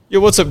Yo,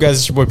 what's up, guys?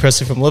 It's your boy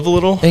Presley from Live a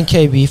Little. And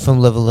KB from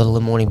Live a Little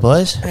in Morning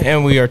Buzz.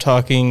 And we are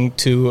talking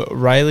to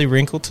Riley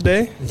Wrinkle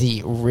today.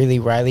 The really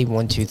Riley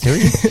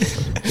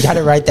 123. Got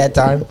it right that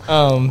time.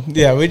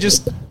 Yeah, we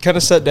just kind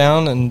of sat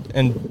down and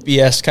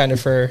BS kind of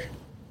for,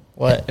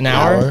 what, an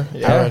hour?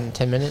 Hour and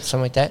 10 minutes,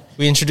 something like that.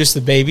 We introduced the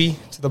baby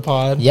to the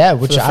pod. Yeah,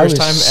 which for the I was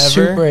first time ever.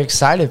 super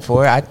excited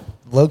for. I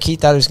low-key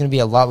thought it was going to be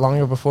a lot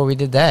longer before we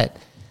did that.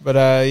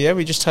 But, yeah,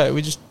 we just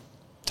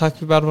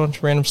talked about a bunch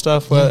of random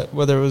stuff,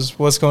 whether it was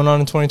what's going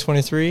on in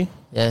 2023.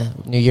 Yeah,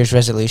 New Year's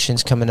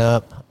resolutions coming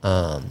up.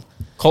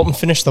 Colton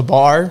finished the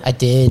bar. I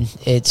did.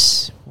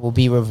 Will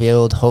be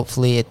revealed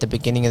hopefully at the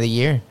beginning of the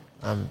year.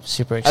 I'm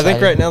super excited. I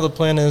think right now the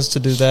plan is to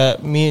do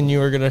that. Me and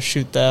you are going to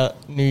shoot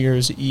that New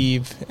Year's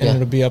Eve, and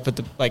it'll be up at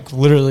the,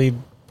 literally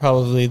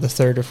probably the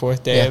 3rd or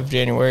 4th day of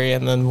January,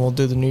 and then we'll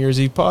do the New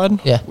Year's Eve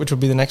pod, which will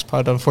be the next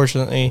pod.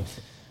 Unfortunately,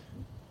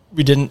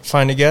 we didn't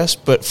find a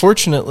guest, but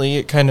fortunately,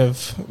 it kind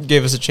of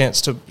gave us a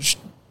chance to.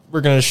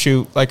 We're going to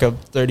shoot like a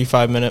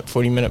 35-minute,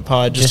 40-minute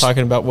pod, just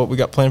talking about what we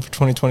got planned for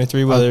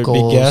 2023, whether it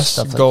be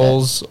guests,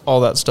 goals,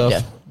 all that stuff.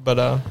 Yeah.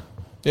 But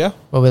yeah,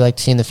 what we like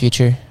to see in the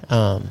future.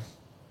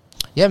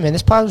 Yeah, man,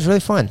 this pod was really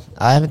fun.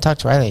 I haven't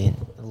talked to Riley in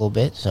a little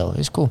bit, so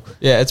it's cool.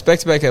 Yeah, it's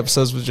back-to-back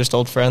episodes with just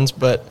old friends,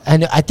 but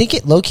and I think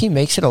it low-key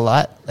makes it a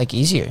lot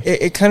easier.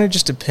 It kind of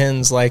just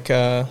depends,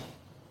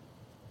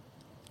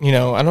 you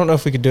know, I don't know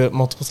if we could do it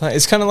multiple times.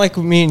 It's kind of like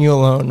me and you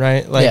alone,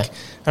 right? I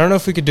don't know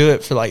if we could do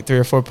it for 3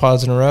 or 4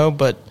 pods in a row,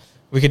 but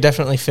we could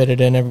definitely fit it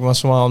in every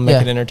once in a while and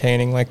make it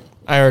entertaining. I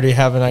already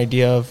have an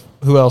idea of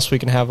who else we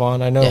can have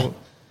on. I know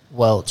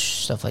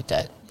Welch, stuff like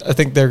that. I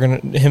think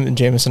him and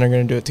Jameson are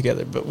gonna do it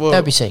together, but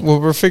that'd be sick.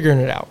 We're figuring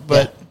it out.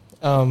 But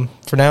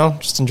for now,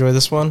 just enjoy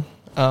this one.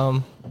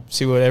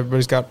 See what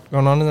everybody's got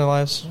going on in their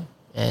lives,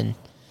 and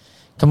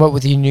come up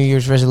with your New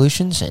Year's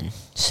resolutions. And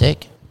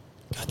sick.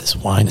 Got this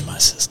wine in my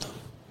system.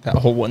 That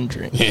whole one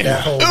drink.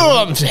 Yeah.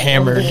 Oh, I'm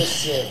hammered.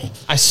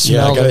 I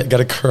smell it.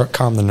 Got to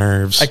calm the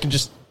nerves. I can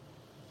just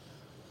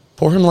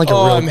pour him like a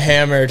real. I'm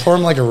hammered. Pour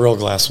him like a real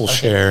glass. We'll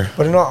share.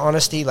 But in all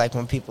honesty,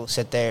 when people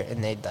sit there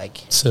and they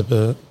sip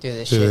it, do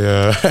this shit.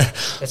 Yeah.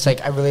 It's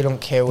I really don't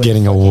care what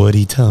getting a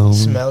woody tone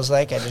smells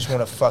like. I just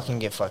want to fucking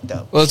get fucked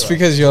up. Well, it's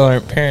because y'all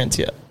aren't parents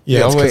yet.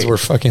 Yeah, it's because we're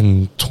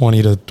fucking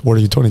 20 to. What are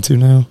you? 22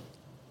 now?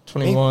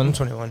 21. I'm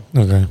 21.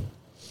 Okay.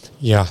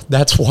 Yeah,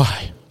 that's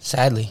why.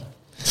 Sadly.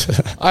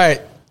 All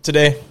right.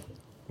 Today,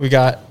 we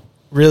got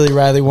really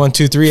Riley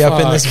 123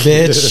 up in this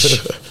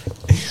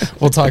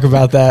bitch. We'll talk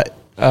about that.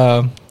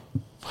 But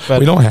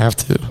we don't have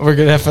to. We're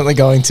definitely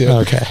going to.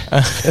 Okay.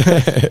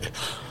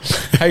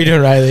 How you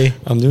doing, Riley?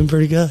 I'm doing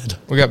pretty good.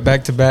 We got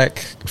back-to-back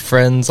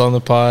friends on the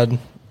pod.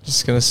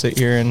 Just going to sit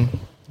here and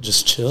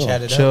just chill.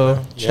 Chat it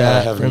up, chat, I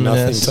have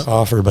reminisce. nothing to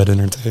offer but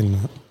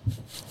entertainment.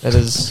 That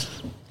is...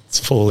 It's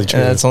fully true.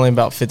 That's only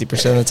about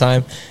 50% of the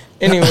time.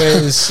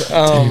 Anyways,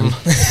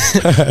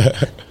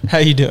 how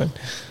you doing?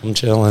 I'm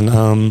chilling.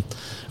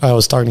 I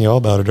was talking to y'all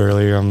about it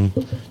earlier. I'm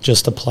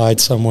just applied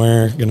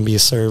somewhere, going to be a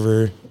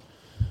server.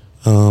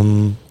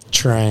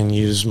 Try and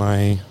use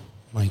my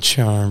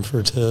charm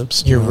for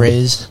tips. Your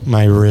riz.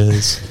 My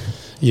riz.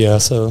 Yeah,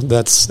 so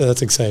that's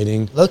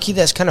exciting. Low-key,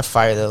 that's kind of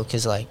fire, though,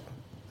 because, I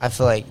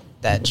feel like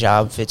that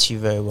job fits you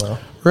very well.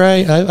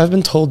 Right. I've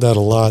been told that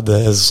a lot,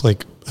 that as, a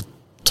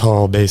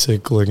tall,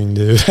 basic-looking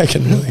dude, I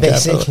can really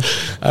basic.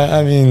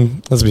 I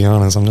mean, let's be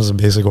honest. I'm just a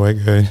basic white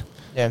guy.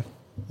 Yeah.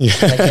 Yeah.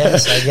 I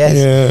guess.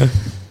 Yeah.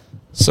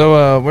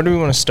 So, where do we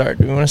want to start?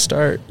 Do we want to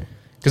start?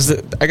 Because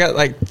I got,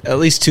 at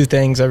least 2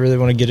 things I really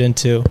want to get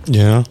into.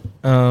 Yeah.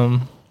 Well,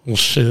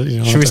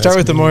 shit. Should we start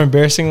with the more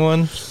embarrassing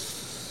one?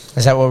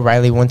 Is that what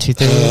Riley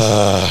 123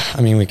 is?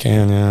 I mean, we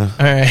can, yeah.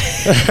 All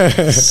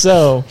right.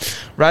 So,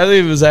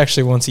 Riley was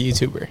actually once a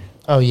YouTuber.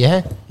 Oh,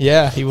 yeah?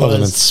 Yeah, he was.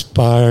 An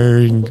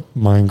inspiring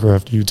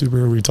Minecraft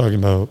YouTuber. Are we talking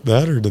about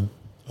that or the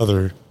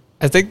other?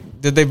 I think,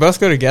 did they both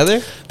go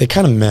together? They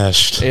kind of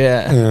meshed.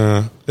 Yeah.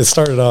 Yeah. It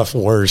started off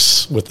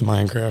worse with the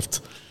Minecraft.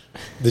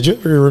 Do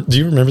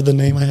you remember the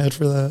name I had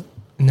for that?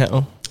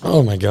 No.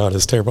 Oh my God,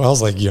 it's terrible. I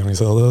was young as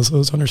hell though, so it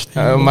was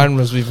understandable. Mine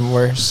was even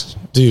worse.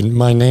 Dude,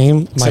 my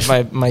name... my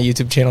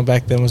YouTube channel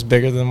back then was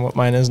bigger than what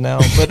mine is now.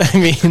 But I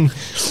mean...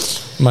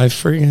 My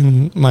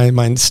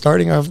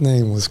starting off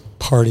name was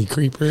Party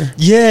Creeper.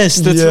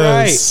 Yes, that's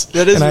right.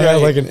 That is and right. I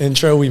had an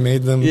intro. We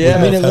made them. Yeah.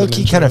 I mean, it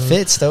low-key kind of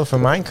fits, though, for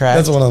Minecraft.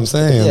 That's what I'm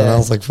saying. Yeah. And I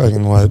was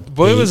fucking what?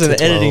 Boy, was an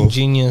editing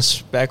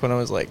genius back when I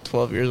was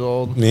 12 years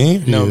old.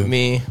 Me? No,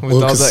 me. With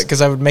all that,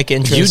 because I would make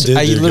intros.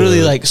 I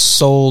literally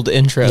sold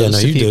intros. Yeah, no,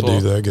 you people.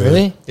 did do that good.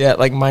 Really? Yeah,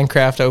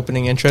 Minecraft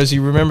opening intros.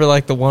 You remember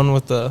the one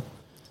with the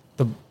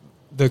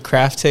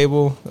craft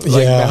table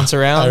bounce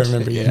around? I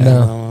remember. Yeah.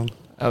 No.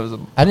 I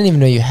didn't even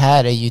know you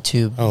had a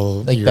YouTube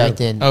back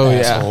then. Oh,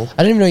 asshole. yeah.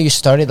 I didn't even know you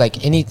started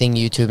anything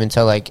YouTube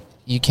until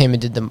you came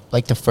and did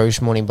the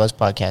first Morning Buzz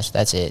podcast.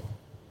 That's it.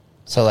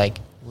 So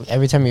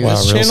every time you real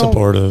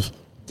supportive.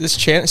 This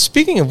channel.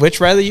 Speaking of which,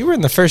 Riley, you were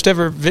in the first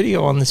ever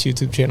video on this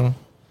YouTube channel.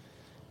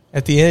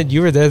 At the end,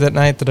 you were there that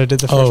night that I did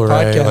the first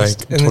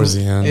podcast. Towards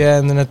the end. Yeah,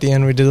 and then at the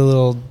end we did a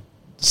little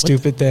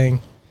stupid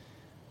thing.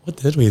 What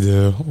did we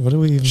do? What did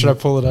we even... Should I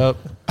pull it up?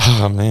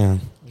 Oh,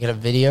 man. You got a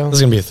video? This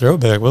is going to be a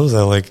throwback. What was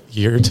that, like a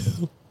year or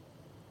two?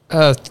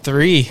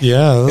 3.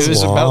 Yeah, it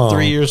was long. about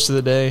 3 years to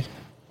the day.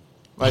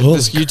 Like,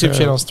 this YouTube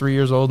channel is 3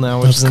 years old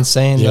now, which is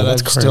insane that I'm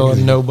still a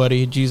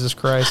nobody. Jesus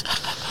Christ.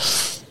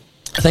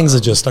 Things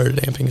have just started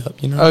amping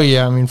up, you know? Oh,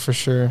 yeah, I mean, for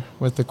sure,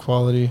 with the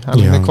quality. I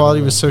mean, the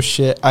quality was so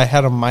shit. I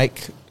had a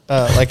mic,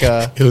 like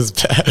a... It was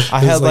bad.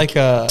 I had like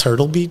a...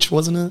 Turtle Beach,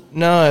 wasn't it?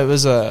 No, it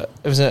was an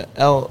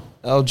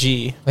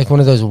LG. Like one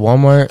of those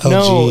Walmart?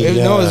 LG,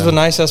 it was a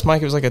nice-ass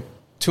mic. It was like a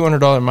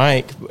 $200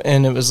 mic,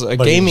 and it was a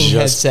gaming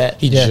headset.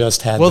 He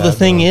just had that. Well, the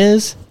thing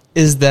is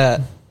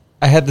that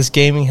I had this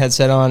gaming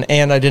headset on,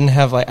 and I didn't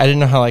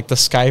know how like the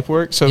Skype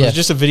worked, so it was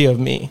just a video of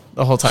me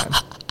the whole time.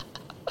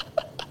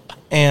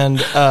 And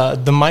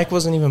the mic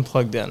wasn't even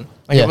plugged in.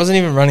 Like it wasn't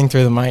even running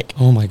through the mic.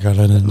 Oh my god,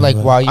 I didn't know like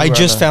that. while you I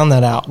just found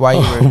that out.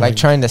 While you were like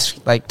trying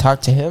to like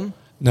talk to him?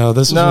 No,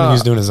 this is when he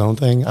was doing his own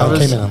thing. I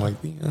came in on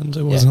like the end.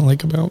 It wasn't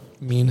like about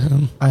me and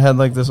him. I had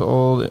like this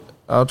old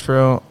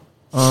outro,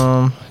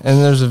 and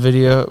there's a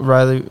video.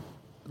 Riley,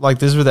 like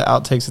these were the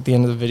outtakes at the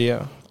end of the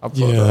video.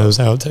 Those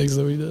outtakes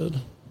that we did.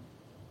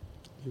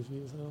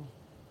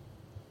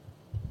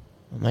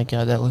 Oh my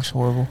god, that looks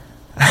horrible.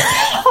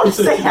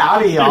 Say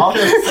howdy, y'all.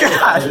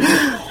 God.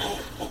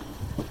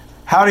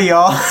 Howdy,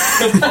 y'all.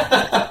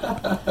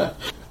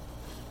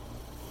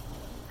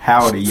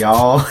 Howdy,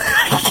 y'all.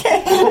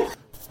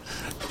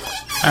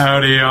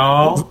 Howdy,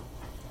 y'all.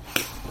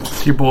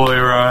 It's your boy,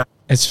 Ryan.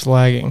 It's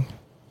flagging.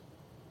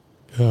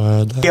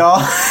 God. Y'all.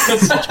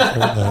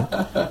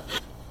 That.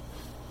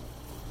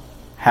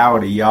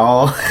 Howdy,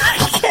 y'all.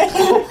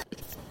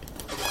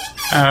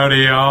 Howdy,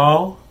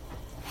 y'all.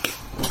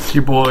 It's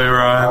your boy,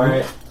 Ryan. All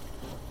right.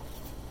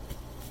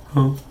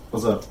 Huh?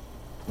 What's up?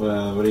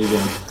 What are you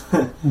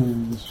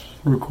doing? Just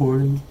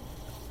recording.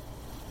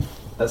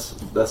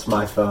 That's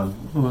my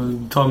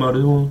phone. Talking about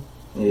this one?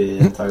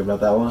 Yeah, talking about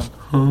that one.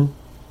 Huh?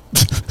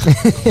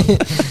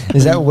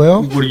 Is that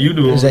Will? What are you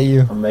doing? Or is that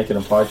you? I'm making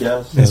a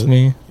podcast. That's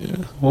me. Yeah.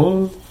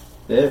 What?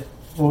 Yeah.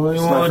 Why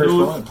It's you my want to first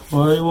do? one.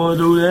 Why you want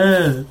to do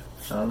that?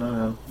 I don't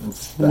know,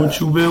 man. What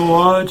you been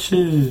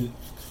watching?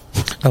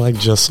 I like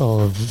just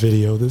saw a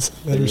video this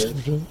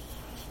Video?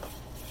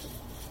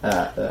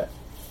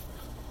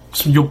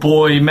 It's your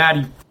boy,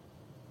 Matty.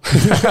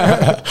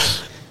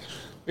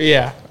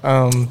 Yeah.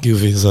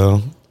 Goofy,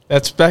 so.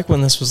 That's back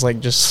when this was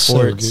like just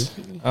sports.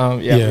 So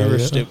we were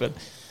stupid.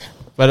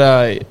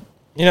 But,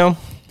 you know.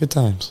 Good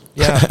times.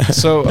 Yeah.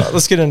 So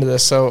let's get into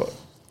this. So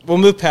we'll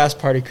move past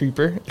Party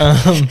Creeper.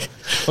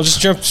 We'll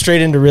just jump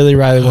straight into Really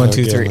Riley 1,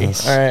 2, 3.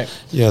 Goodness. All right.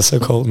 Yeah, so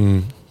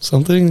Colton,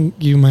 something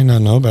you might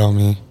not know about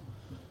me.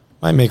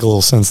 Might make a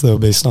little sense, though,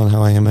 based on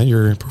how I am at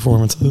your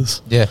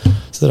performances. Yeah.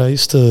 Is that I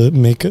used to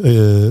make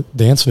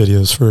dance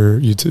videos for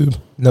YouTube.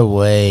 No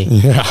way.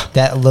 Yeah.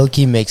 That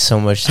low-key makes so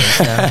much sense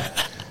now.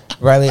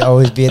 Riley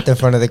always be at the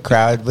front of the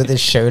crowd with his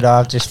shirt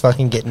off, just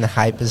fucking getting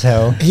hype as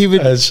hell. He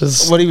would. It's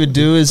just, what he would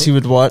do is he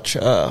would watch.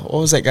 What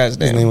was that guy's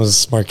name? His name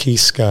was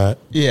Marquise Scott.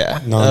 Yeah.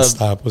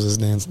 Nonstop was his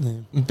dance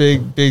name.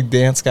 Big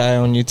dance guy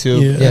on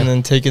YouTube, Yeah. and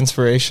then take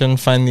inspiration,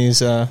 find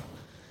these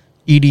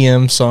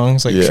EDM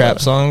songs, like trap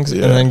songs,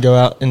 and then go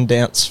out and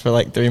dance for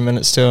like 3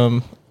 minutes to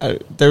them.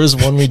 There was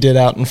one we did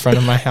out in front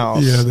of my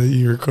house. Yeah, that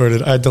you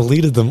recorded. I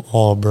deleted them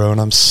all, bro,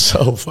 and I'm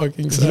so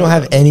fucking sad. You don't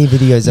have any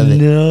videos of it.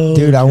 No.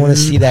 Dude, I want to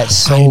see that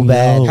so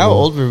bad. How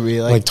old were we?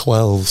 Like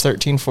 12.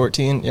 13,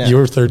 14? Yeah. You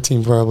were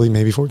 13 probably,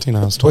 maybe 14.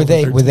 I was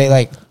 12. Were they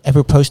like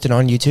ever posted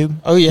on YouTube?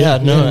 Oh, yeah.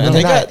 No. And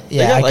they got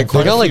like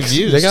They got like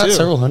views. They got too.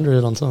 several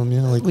hundred on some,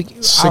 like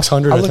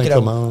 600, I'll I think, the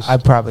most. I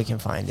probably can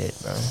find it,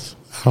 bro.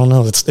 I don't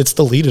know. It's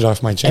deleted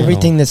off my channel.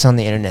 Everything that's on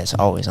the internet is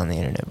always on the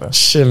internet, bro.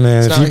 Shit,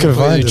 man. It's If you not can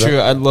find completely it.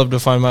 true. I'd love to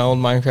find my old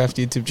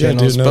Minecraft YouTube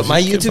channels, dude, no, but if my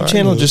you can YouTube find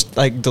channel it. just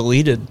like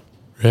deleted.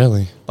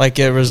 Really? Like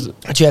it was.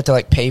 But you have to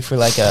like pay for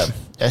like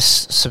a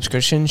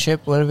subscription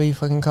ship, whatever you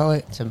fucking call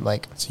it, to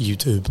like It's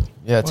YouTube. to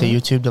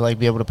YouTube to like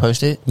be able to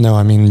post it. No,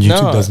 I mean,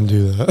 YouTube No. doesn't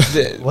do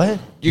that. What?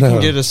 You can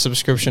get a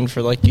subscription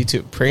for like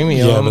YouTube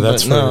Premium. Yeah, but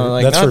that's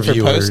not for for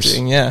viewers.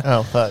 posting. Yeah.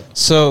 Oh fuck.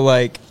 So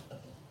like.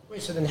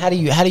 Wait, so then how do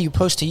you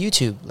post to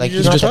YouTube? Like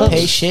you just don't have to post.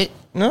 pay shit?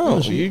 No,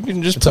 you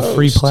can just It's a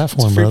free post.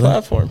 platform, It's a free brother.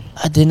 platform.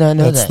 I did not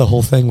know That's that. the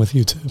whole thing with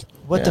YouTube.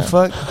 What the Yeah.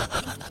 fuck?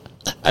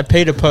 I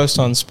pay to post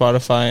on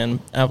Spotify and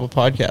Apple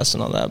Podcasts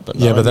and all that, but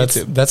not Yeah, but on that's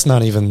YouTube.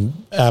 not even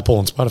Apple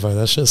and Spotify.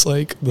 That's just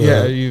like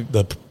the you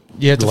the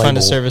have to find a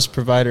label. service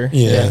provider.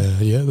 Yeah,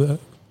 that.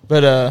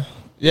 But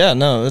yeah,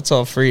 no, that's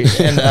all free.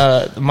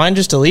 And mine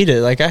just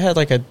deleted. Like I had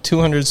like a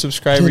 200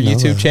 subscriber Didn't know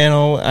YouTube that.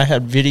 channel. I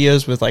had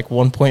videos with like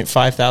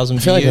 1.5 thousand I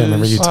views. feel like I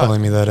remember you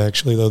telling me that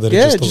actually, though. That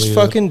Yeah, it it just deleted.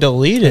 fucking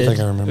deleted. I think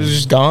I remember. It was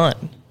just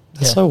gone.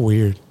 That's so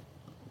weird.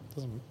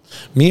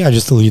 Me, I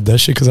just deleted that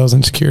shit because I was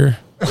insecure.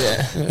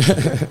 Yeah.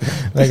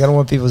 Like I don't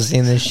want people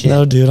seeing this shit.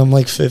 No, dude, I'm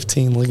like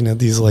 15 looking at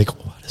these like,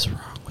 what is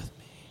wrong with me?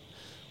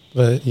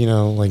 But,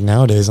 like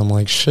nowadays, I'm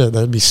like, shit,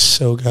 that'd be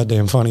so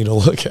goddamn funny to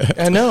look at.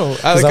 I know.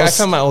 I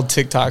found my old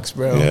TikToks,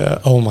 bro. Yeah.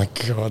 Oh, my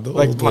God. The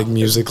old, like,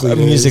 Musical.ly.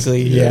 Musical.ly,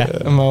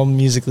 yeah. My old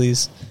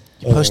Musical.lys.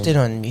 You posted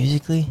on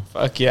Musical.ly?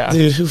 Fuck yeah.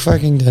 Dude, who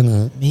fucking did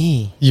it?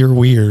 Me. You're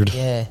weird.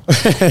 Yeah.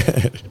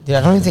 Dude,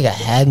 I don't even think I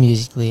had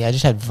Musical.ly. I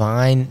just had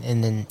Vine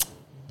and then,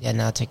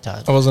 now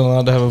TikTok. I wasn't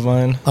allowed to have a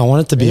Vine. I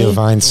wanted to be a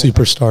Vine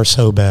superstar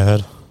so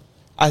bad.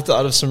 I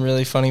thought of some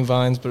really funny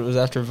Vines, but it was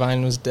after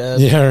Vine was dead.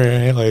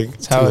 Yeah, right. Like,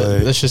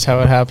 that's just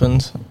how it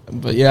happened.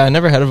 But yeah, I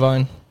never had a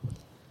Vine.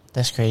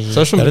 That's crazy.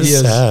 Social media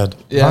is sad.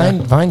 Yeah.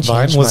 Vine was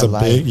a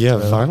my big,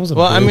 life, Vine was a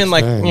well, big I mean,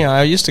 like, thing.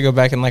 I used to go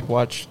back and, like,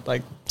 watch,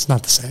 like... It's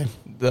not the same.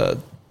 The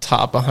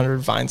top 100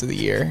 Vines of the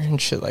year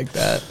and shit like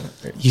that.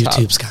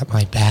 YouTube's got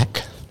my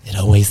back. It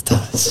always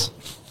does.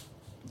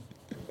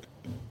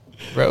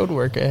 Road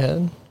work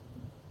ahead.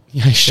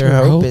 Yeah, I sure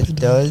hope it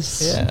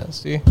does. Yeah,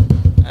 see?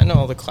 I know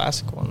all the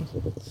classic ones.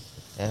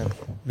 Yeah.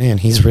 Man,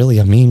 he's really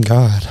a mean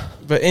god.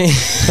 But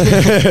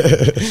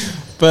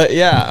but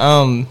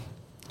yeah,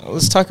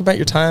 let's talk about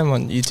your time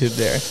on YouTube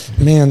there.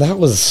 Man, that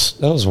was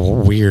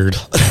weird.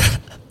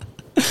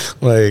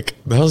 Like,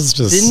 that was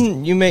just...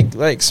 Didn't you make,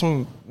 like,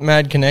 some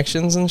mad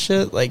connections and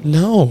shit? Like,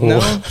 No.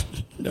 No?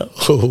 No.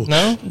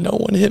 No? No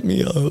one hit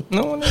me up.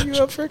 No one hit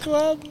you up for a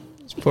collab?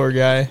 This poor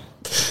guy.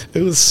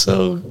 It was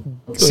so...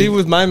 See,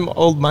 with my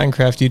old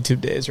Minecraft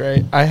YouTube days,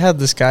 right? I had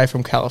this guy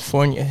from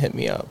California hit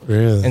me up.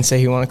 Really? And say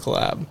he wanted to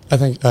collab. I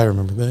think I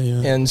remember that,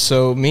 yeah. And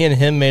so me and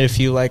him made a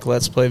few, like,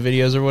 Let's Play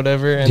videos or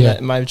whatever, and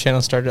that my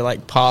channel started to,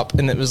 like, pop,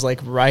 and it was, like,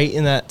 right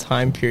in that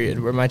time period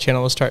where my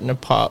channel was starting to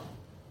pop,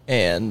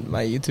 and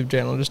my YouTube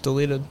channel just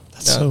deleted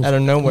out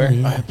of nowhere.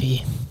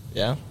 RP.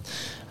 Yeah.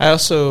 I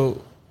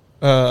also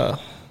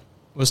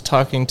was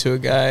talking to a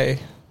guy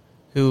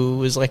who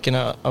was, like, in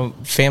a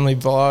family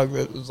vlog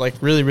that was, like,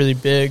 really, really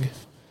big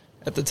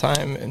at the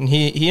time, and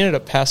he ended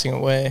up passing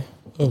away.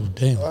 Oh,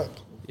 damn.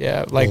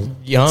 Yeah, like,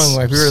 young.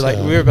 Like,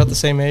 we were about the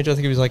same age. I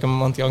think he was, like, a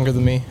month younger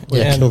than me.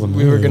 Yeah, and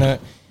we were gonna...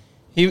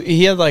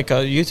 He had, like,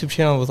 a YouTube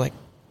channel with, like,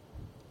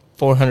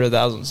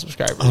 400,000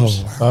 subscribers. Oh,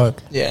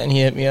 fuck. Yeah, and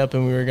he hit me up,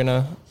 and we were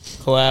gonna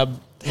collab.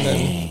 And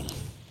then,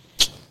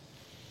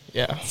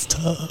 yeah, it's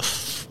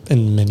tough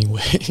in many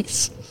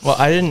ways. Well,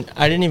 I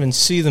didn't even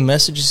see the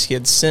messages he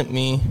had sent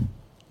me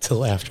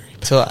till after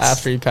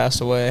he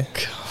passed away.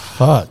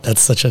 Fuck,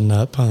 that's such a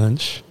nut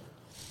punch.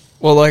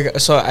 Well, like,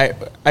 so I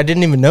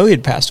didn't even know he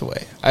had passed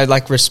away. I,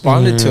 like,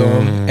 responded to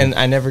him, and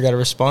I never got a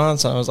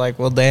response. And I was like,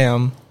 well,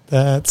 damn.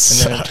 And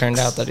then it turned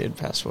out that he had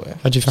passed away.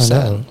 How'd you find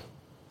out?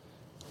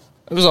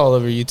 It was all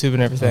over YouTube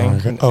and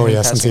everything. Oh,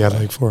 yeah, since he had,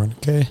 like,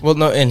 400K. Well,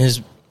 no, and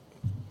his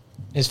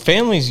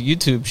family's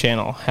YouTube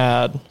channel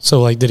had... So,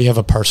 like, did he have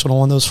a personal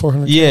one, those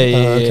 400K?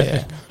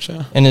 Yeah.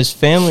 Gotcha. And his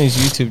family's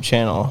YouTube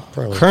channel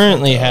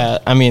currently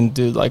had... I mean,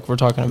 dude, like, we're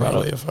talking about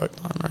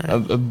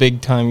a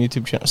big-time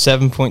YouTube channel.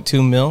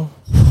 7.2 mil.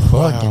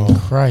 Fucking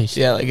Christ.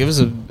 Yeah, like, it's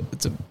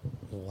a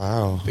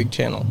big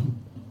channel.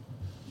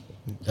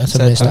 That's a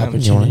missed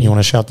opportunity. You want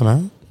to shout them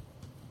out?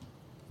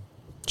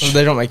 Well,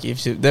 they don't make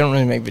YouTube. They don't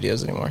really make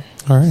videos anymore.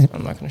 All right.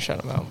 I'm not going to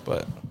shout them out,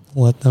 but...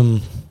 Let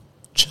them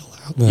chill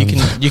out then.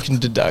 You can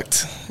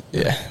deduct.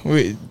 Yeah.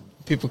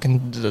 People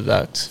can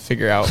deduct,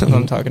 figure out what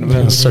I'm talking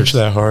about. Search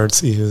that hard,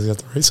 see who's got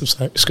the right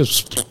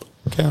subscribers.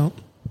 Count.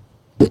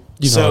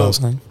 You know what I'm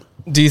saying.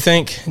 Do you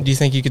think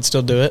you could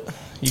still do it?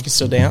 You could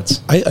still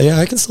dance?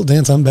 I can still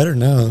dance. I'm better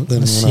now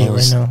than Let's see it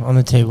right now on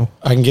the table.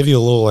 I can give you a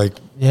little, like...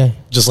 Yeah.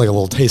 Just like a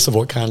little taste of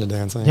what kind of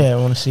dancing. Yeah, I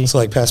want to see. So,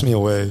 like, pass me a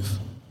wave.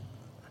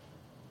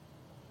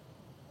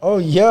 Oh,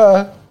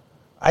 yeah.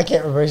 I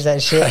can't reverse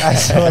that shit. I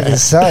sound like a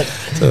suck.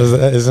 So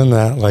isn't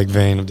that, like,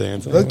 vein of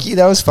dancing? Look-y,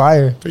 that was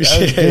fire.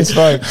 Appreciate it. It's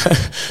fire.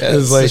 Yeah,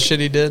 it's like the shit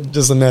he did.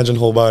 Just imagine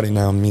whole body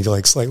now, me,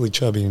 like, slightly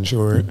chubby and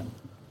short.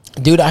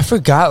 Dude, I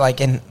forgot,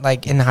 like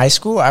in high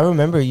school, I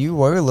remember you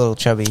were a little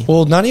chubby.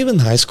 Well, not even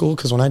high school,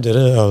 because when I did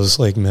it, I was,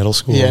 like, middle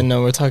school. Yeah,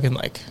 no, we're talking,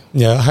 like...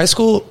 Yeah, high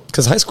school,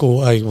 because high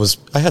school,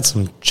 I had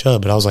some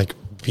chub, but I was, like,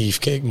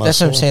 beefcake muscle. That's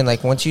what I'm saying,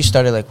 like, once you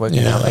started, like, working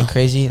out, like,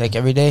 crazy, like,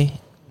 every day...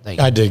 Like,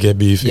 I did get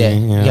beefy. Yeah,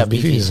 you got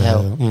beefy as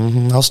hell.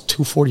 I was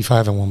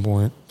 245 at one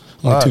point.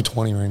 I'm like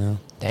 220 right now.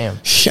 Damn.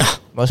 Yeah.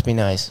 Must be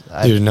nice.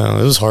 Dude, no,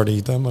 it was hard to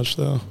eat that much,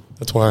 though.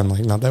 That's why I'm,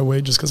 like, not that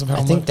way, just because of how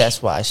much. I think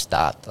that's why I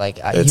stopped. Like,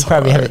 you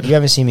probably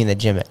haven't seen me in the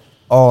gym at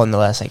all in the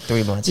last, like,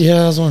 3 months.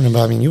 Yeah, I was wondering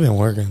about, I mean, you've been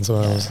working, so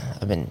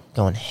I've been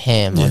going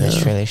ham on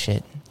this trailer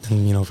shit.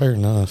 And, fair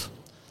enough.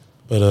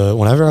 But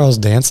whenever I was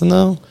dancing,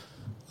 though,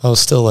 I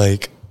was still,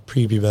 like,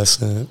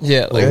 prepubescent.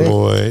 Yeah, like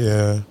boy,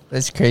 yeah.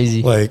 That's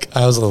crazy. Like,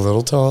 I was a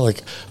little tall. Like,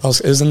 it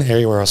was in the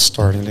area where I was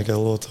starting to get a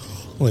little tall,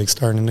 like,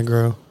 starting to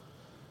grow.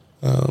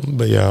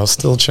 But yeah, I was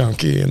still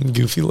chunky and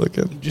goofy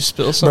looking. Did you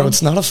spill some? Bro,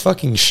 it's not a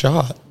fucking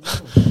shot.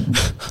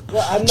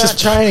 Well, I'm not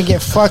trying to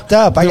get fucked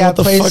up. I got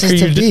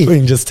places to be.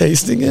 Doing? Just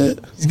tasting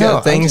it? He's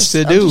got things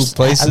to do,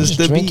 places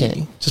to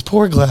be. Just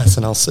pour a glass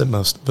and I'll sip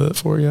most of it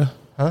for you.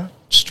 Huh?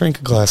 Just drink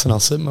a glass and I'll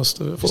sip most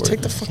of it for you. Just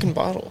take the fucking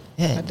bottle.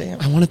 Yeah. God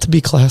damn. I want it to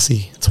be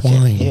classy. It's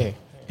wine. Here.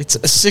 It's a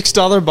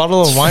 $6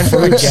 bottle of wine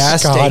for a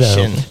gas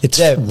station. It's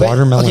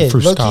watermelon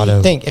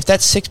Fruscato. Think, if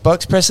that's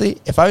 $6, Presley,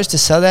 if I was to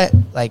sell that,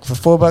 like, for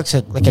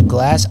 $4, like a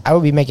glass, I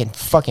would be making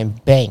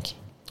fucking bank.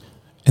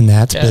 And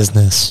that's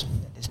business.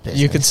 It's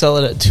business. You could sell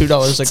it at $2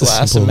 a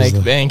glass and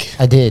make bank.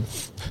 I did.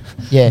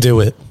 Yeah. Do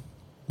it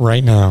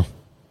right now.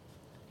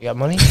 You got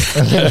money?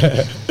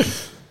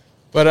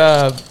 But,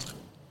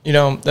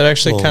 that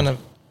actually kind of...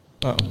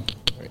 Oh.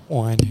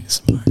 Wine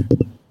ASMR.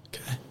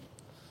 Okay.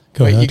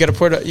 Go Wait, ahead. you got to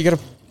pour it... You got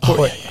to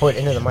pour it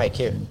into the mic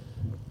here.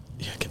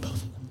 Yeah, get both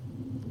of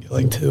them. Get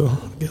like two.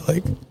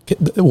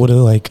 What do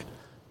like...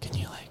 Can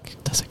you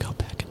like... Does it go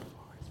back and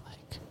forth?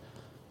 Like...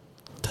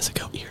 Does it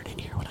go ear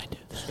to ear when I do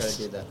this? Just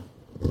gotta do that.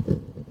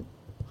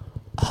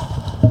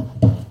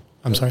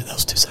 I'm sorry, that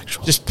was too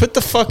sexual. Just put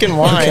the fucking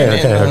wine in.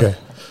 Okay.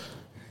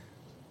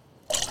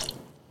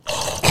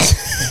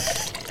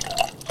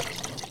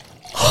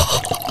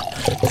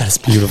 That's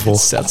beautiful.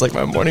 Sounds like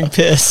my morning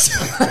piss.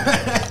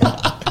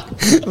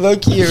 Low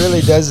key, it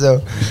really does,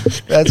 though.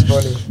 That's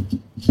funny.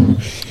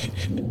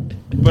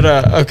 But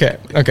okay,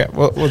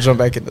 we'll jump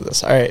back into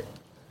this. All right,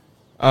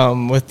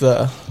 with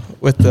the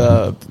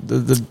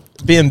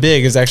being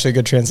big is actually a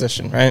good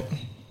transition, right?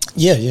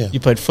 Yeah. You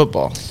played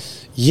football.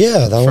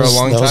 Yeah, that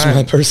was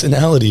my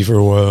personality for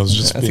a while. I was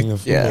just being a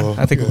football.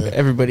 I think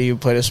everybody who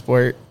played a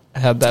sport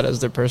had that as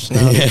their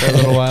personality for a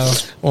little while.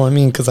 Well, I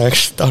mean, because I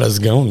actually thought I was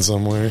going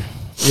somewhere.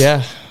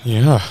 Yeah.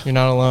 Yeah. You're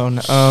not alone.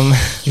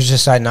 Did you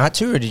decide not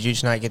to, or did you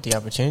just not get the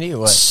opportunity, or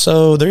what?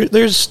 So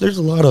there's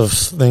a lot of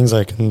things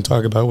I can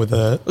talk about with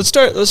that. Let's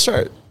start.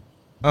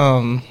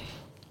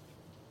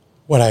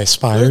 What I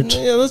aspired.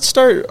 Yeah, let's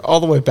start all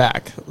the way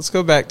back. Let's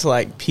go back to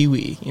like Pee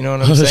Wee. You know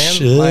what I'm saying?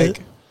 Shit.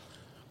 Like,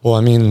 well,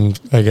 I mean,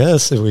 I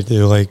guess if we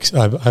do, like,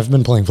 I've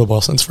been playing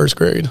football since first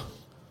grade.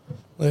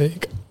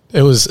 Like,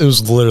 it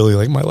was literally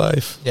like my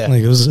life. Yeah.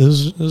 Like it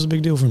was a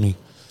big deal for me.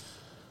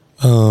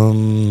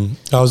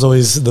 I was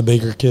always the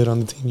bigger kid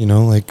on the team,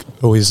 like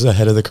always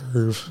ahead of the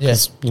curve. Yeah.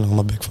 I'm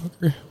a big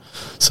fucker.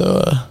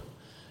 So,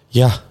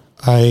 yeah,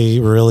 I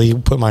really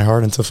put my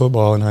heart into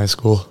football in high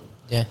school.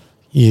 Yeah.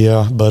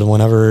 Yeah, but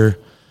whenever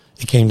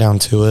it came down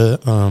to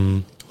it,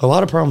 a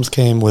lot of problems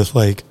came with,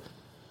 like,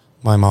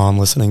 my mom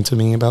listening to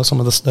me about some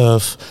of the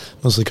stuff,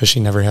 mostly because she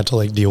never had to,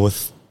 like, deal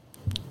with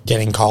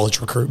getting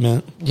college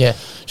recruitment. Yeah.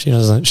 She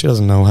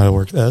doesn't know how to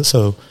work that.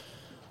 So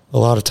a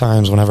lot of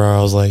times whenever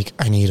I was like,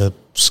 I need a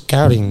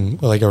scouting,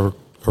 like a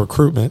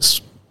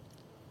recruitment,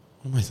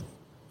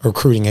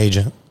 recruiting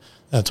agent.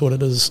 That's what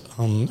it is.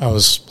 I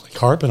was like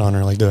harping on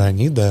her, like, did I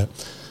need that?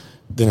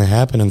 Didn't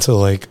happen until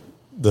like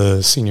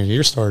the senior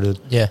year started.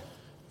 Yeah.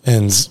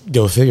 And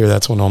go figure,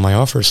 that's when all my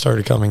offers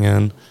started coming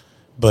in.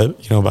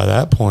 But, by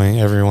that point,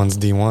 everyone's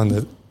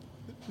D1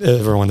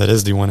 everyone that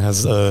is D1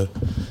 has, the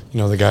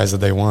guys that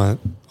they want.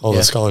 All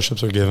the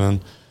scholarships are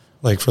given,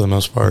 like, for the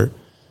most part.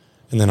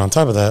 And then on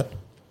top of that,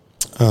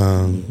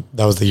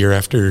 that was the year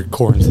after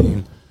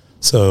quarantine.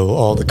 So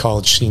all the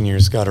college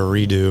seniors got a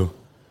redo.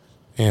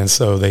 And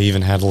so they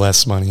even had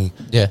less money.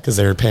 Yeah. Because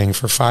they were paying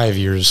for 5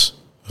 years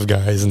of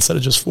guys instead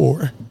of just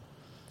 4.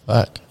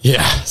 Fuck.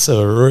 Yeah.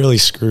 So it really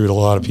screwed a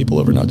lot of people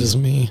over, not just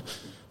me.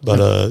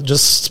 But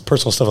just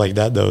personal stuff like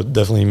that, though,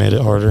 definitely made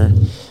it harder.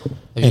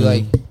 Have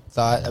you,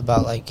 thought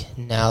about,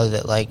 now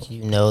that,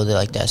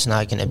 that, that's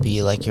not going to be,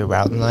 your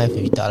route in life? Have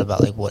you thought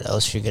about, what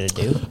else you're going to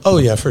do? Oh,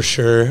 yeah, for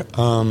sure.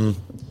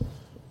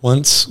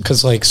 Once,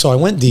 because, so I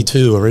went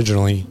D2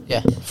 originally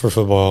for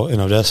football in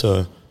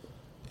Odessa,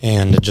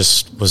 and it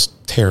just was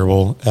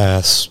terrible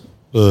ass.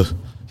 Ugh,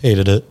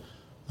 hated it.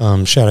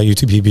 Shout out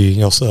UTPB,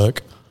 y'all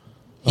suck.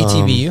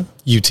 ETBU?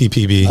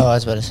 UTPB. Oh, I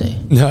was about to say.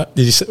 No,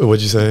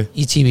 what'd you say?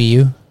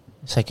 ETBU?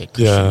 It's like a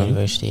Christian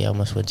university I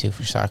almost went to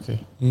for soccer.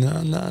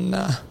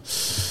 No.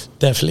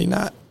 Definitely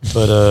not.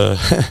 But,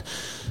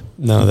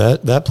 no,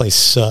 that place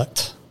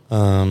sucked.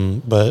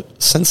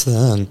 But since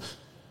then,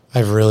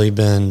 I've really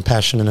been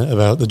passionate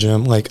about the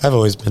gym. I've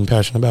always been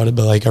passionate about it,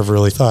 but, I've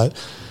really thought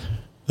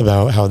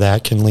about how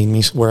that can lead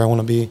me where I want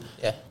to be.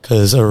 Yeah.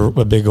 Because a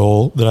big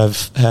goal that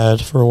I've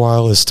had for a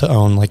while is to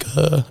own,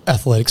 a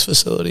athletics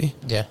facility.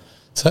 Yeah.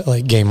 It's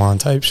that, game on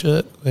type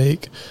shit.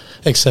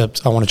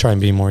 Except I want to try and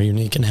be more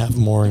unique and have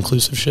more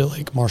inclusive shit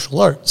like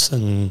martial arts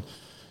and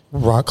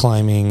rock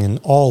climbing and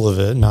all of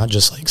it, not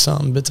just,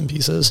 some bits and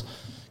pieces.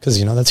 Because,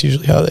 that's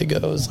usually how they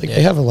go. It's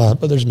they have a lot,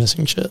 but there's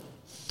missing shit.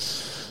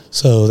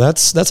 So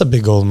that's a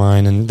big goal of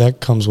mine, and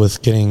that comes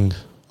with getting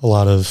a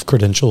lot of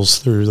credentials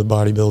through the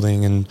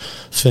bodybuilding and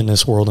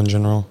fitness world in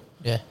general.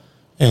 Yeah.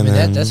 And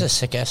that's a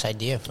sick-ass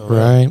idea for real.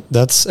 Right.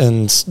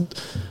 And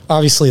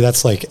obviously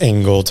that's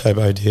end goal type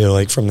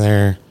idea. From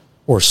there,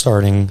 or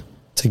starting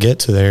to get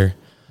to there,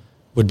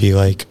 would be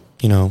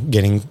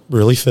getting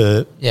really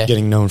fit,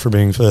 getting known for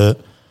being fit,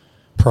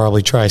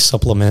 probably try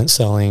supplement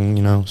selling,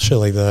 shit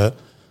like that.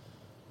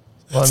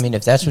 Well,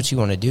 if that's what you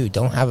want to do,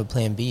 don't have a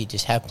plan B.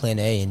 Just have plan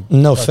A. And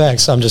no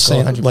facts. I'm just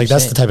saying, 100%.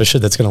 That's the type of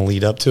shit that's going to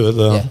lead up to it,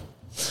 though.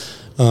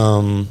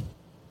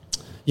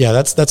 Yeah.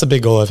 That's a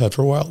big goal I've had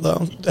for a while,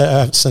 though,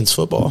 since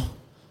football.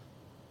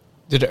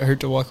 Did it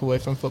hurt to walk away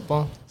from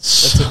football?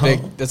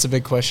 That's a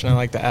big question I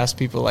like to ask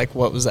people.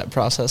 What was that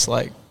process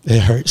like? It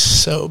hurt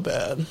so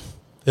bad.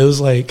 It was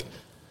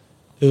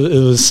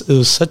it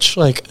was such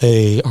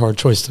a hard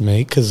choice to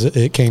make because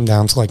it came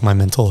down to my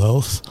mental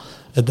health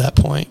at that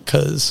point.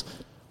 Because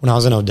when I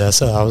was in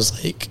Odessa, I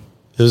was like,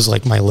 it was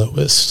like my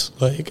lowest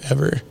like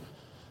ever.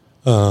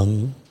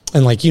 And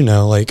like, you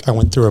know, like I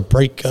went through a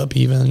breakup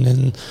even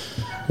and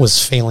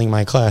was failing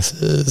my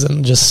classes,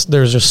 and just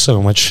there's just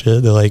so much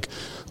shit that like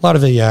a lot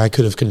of it, I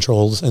could have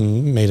controlled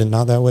and made it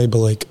not that way, but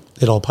like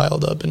it all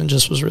piled up and it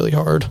just was really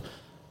hard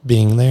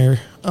being there.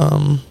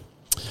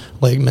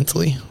 Like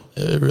mentally,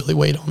 it really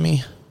weighed on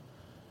me.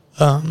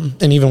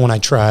 And even when I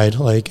tried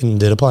like and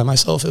did apply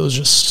myself, it was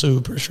just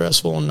super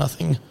stressful and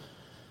nothing.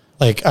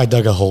 Like I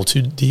dug a hole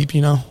too deep,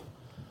 you know?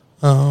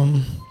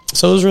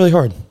 So it was really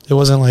hard. It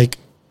wasn't like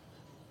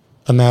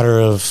a matter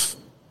of,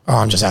 oh,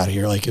 I'm just out of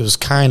here. Like it was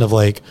kind of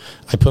like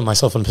I put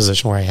myself in a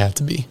position where I had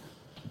to be.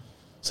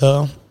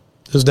 So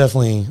it was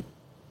definitely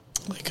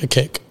like a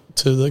kick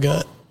to the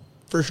gut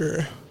for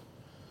sure.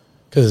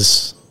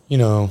 Because, you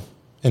know,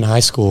 in high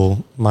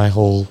school, my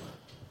whole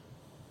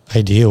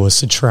idea was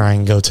to try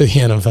and go to the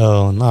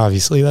NFL. And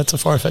obviously that's a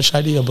far-fetched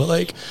idea, but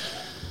like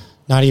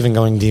not even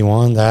going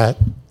D1, that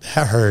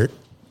hurt,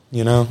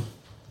 you know?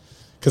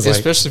 Cause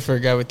especially for a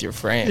guy with your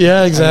frame.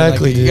 Yeah,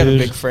 exactly, like, dude. You got a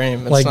big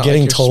frame. It's like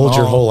getting told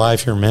small. Your whole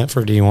life you're meant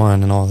for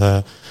D1 and all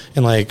that.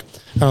 And like,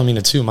 I don't mean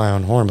to toot my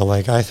own horn, but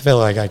like I feel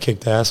like I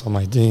kicked ass on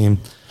my team.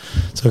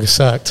 So it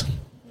sucked.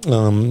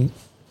 And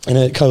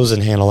it goes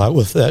in hand a lot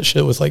with that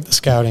shit with like the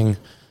scouting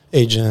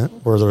agent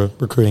or the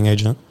recruiting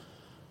agent.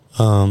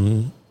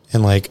 And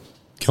like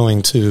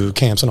going to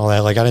camps and all that.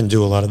 Like I didn't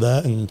do a lot of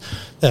that, and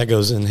that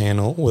goes in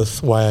hand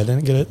with why I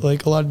didn't get it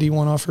like a lot of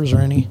D1 offers or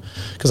any.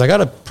 Because I got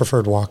a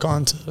preferred walk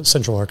on to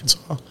Central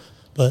Arkansas,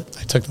 but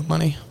I took the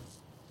money.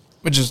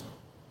 Which is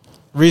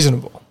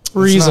reasonable.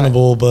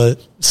 Reasonable,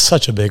 but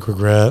such a big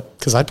regret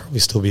because I'd probably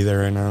still be there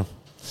right now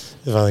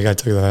if I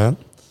took that.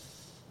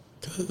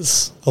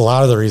 Because a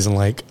lot of the reason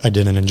like I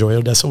didn't enjoy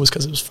Odessa was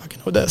because it was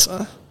fucking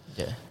Odessa.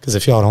 Yeah. Because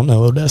if y'all don't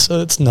know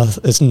Odessa, it's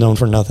known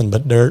for nothing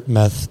but dirt,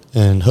 meth,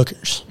 and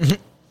hookers.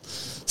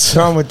 What's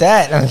wrong with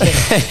that?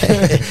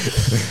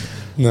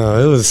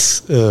 No, it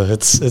was.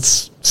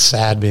 It's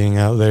sad being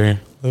out there.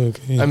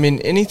 Okay. I mean,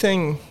 any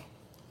kind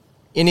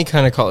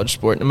of college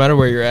sport, no matter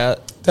where you're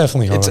at,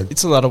 definitely hard.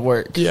 It's a lot of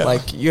work. Yeah.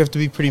 Like you have to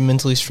be pretty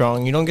mentally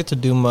strong. You don't get to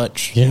do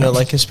much. Yeah. You know,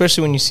 like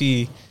especially when you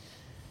see,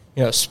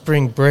 you know,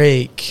 spring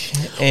break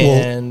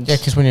and yeah,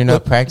 because when you're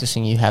not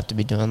practicing, you have to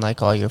be doing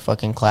like all your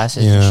fucking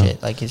classes and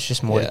shit. Like it's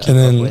just more to keep and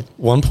then up with.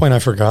 One point I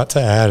forgot to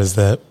add is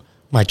that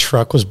my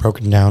truck was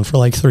broken down for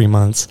like 3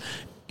 months,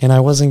 and I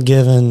wasn't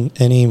given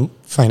any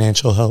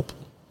financial help.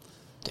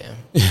 Damn.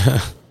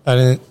 Yeah, I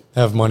didn't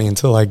have money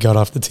until I got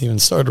off the team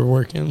and started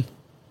working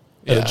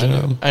at a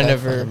gym. I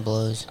never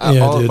blows.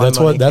 Yeah,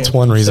 dude, that's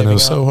one reason it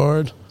was so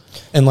hard.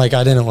 And like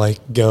I didn't like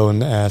go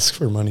and ask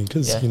for money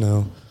because you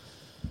know,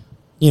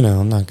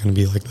 I'm not going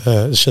to be like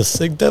that. It's just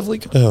it definitely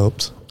could have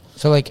helped.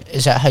 So like,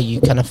 is that how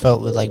you kind of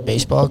felt with like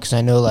baseball? Because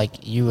I know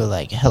like you were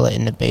like hella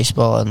into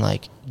baseball and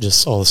like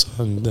just all of a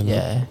sudden.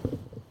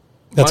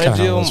 That's my kind of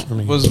how it deal was for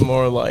me. was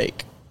more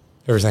like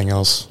everything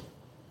else.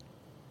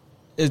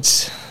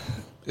 It's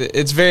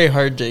very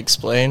hard to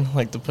explain,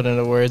 like to put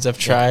into words. I've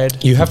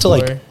tried. You have to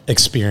like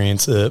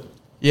experience it.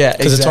 Yeah,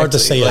 because it's hard to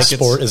say a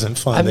sport isn't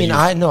fun. I mean,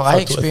 I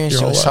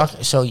experienced it with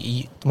soccer. So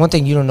one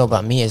thing you don't know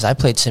about me is I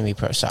played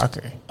semi-pro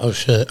soccer. Oh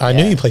shit! I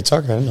knew you played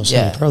soccer. I didn't know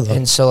semi-pro though.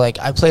 And so like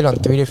I played on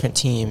 3 different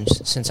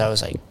teams since I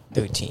was like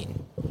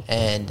 13,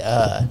 and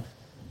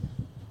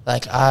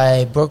like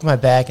I broke my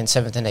back in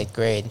 7th and 8th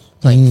grade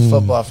playing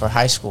football for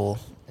high school,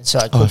 and so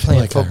I quit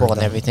playing football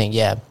and everything.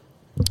 Yeah.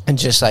 And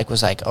just like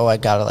was like, oh, I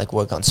gotta like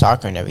work on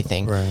soccer and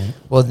everything. Right.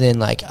 Well, then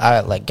like I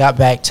like got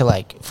back to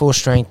like full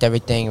strength,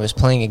 everything. Was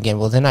playing again.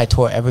 Well, then I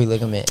tore every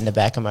ligament in the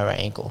back of my right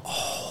ankle.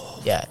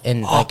 Oh, yeah,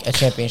 in like a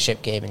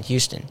championship game in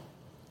Houston.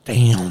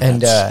 Damn.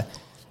 And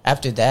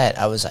after that,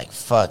 I was like,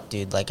 fuck,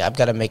 dude. Like I've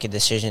got to make a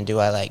decision. Do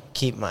I like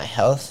keep my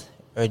health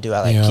or do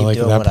I like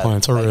keep doing what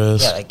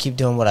I keep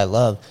doing what I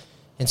love?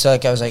 And so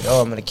like I was like,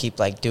 oh, I'm gonna keep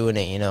like doing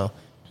it, you know.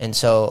 And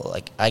so,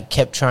 like, I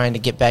kept trying to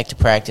get back to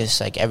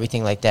practice, like,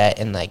 everything like that,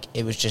 and, like,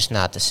 it was just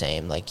not the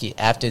same. Like,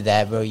 after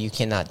that, bro, you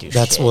cannot do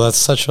shit. Well, that's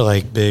such a,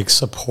 like, big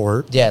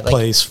support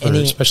place, for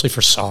especially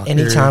for soccer.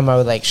 Anytime I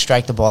would, like,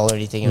 strike the ball or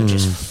anything, it would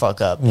just fuck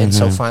up. Mm-hmm. And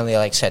so, finally, I,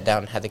 like, sat down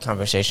and had the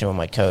conversation with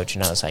my coach,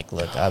 and I was like,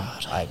 look,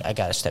 I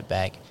got to step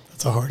back.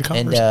 That's a hard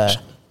conversation. And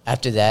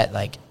after that,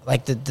 like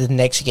the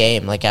next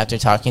game, like, after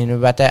talking to him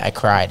about that, I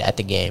cried at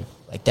the game,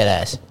 like, dead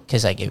ass,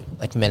 because, like, it,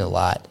 like, meant a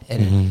lot.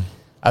 And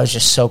I was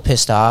just so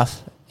pissed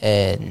off.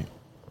 And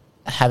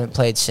I haven't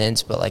played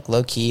since, but like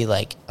low key,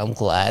 like I'm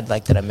glad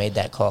like that I made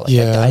that call. Like,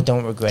 I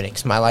don't regret it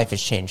because my life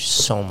has changed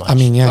so much. I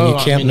mean, you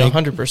can't make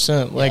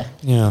 100%. Like,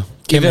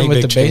 even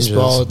with the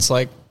baseball, it's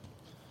like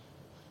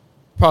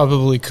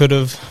probably could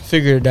have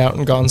figured it out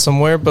and gone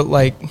somewhere, but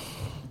like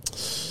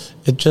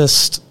it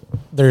just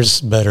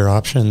there's better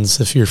options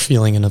if you're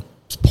feeling in a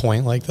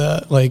point like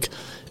that. Like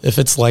if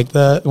it's like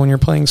that when you're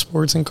playing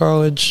sports in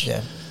college.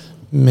 Yeah.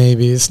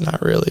 Maybe it's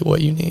not really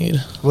what you need.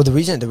 Well, the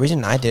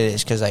reason I did it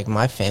is because like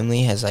my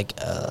family has like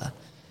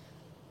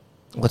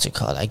what's it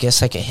called? I guess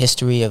like a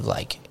history of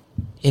like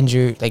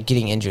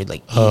getting injured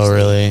like easily. Oh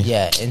really?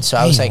 Yeah. And so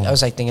I was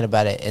like thinking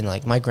about it, and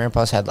like my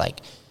grandpa's had like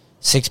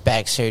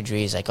 6-pack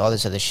surgeries, like all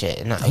this other shit.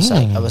 And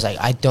I was like,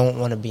 I don't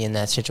want to be in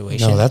that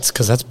situation. No, that's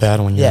because that's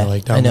bad when you're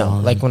like down I know,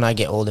 long. like when I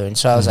get older. And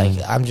so I was like,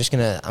 I'm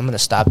gonna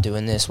stop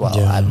doing this while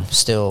I'm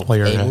still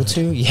able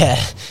to.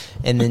 Yeah.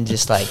 And then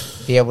just like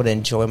be able to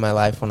enjoy my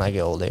life when I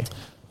get older.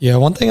 Yeah,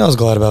 one thing I was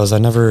glad about is I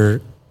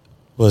never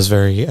was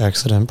very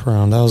accident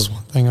prone. That was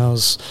one thing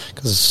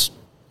because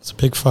it's a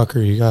big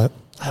fucker.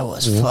 I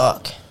was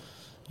fuck.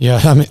 Yeah,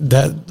 I mean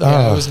that.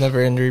 I was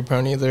never injury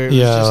prone either.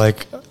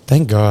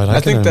 Thank God. I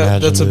think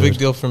that's a big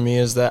deal for me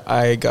is that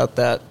I got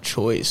that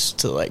choice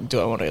to like, do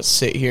I want to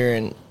sit here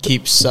and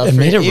keep suffering? It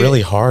made it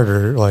really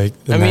harder, like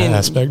in that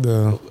aspect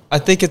though. I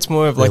think it's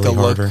more of like a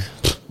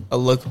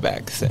look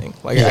back thing.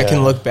 Like I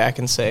can look back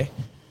and say,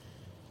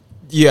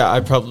 yeah, I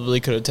probably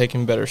could have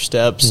taken better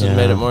steps and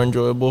made it more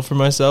enjoyable for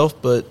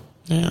myself. But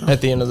at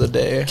the end of the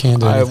day,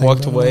 I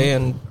walked away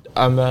and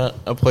I'm at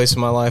a place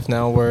in my life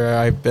now where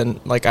I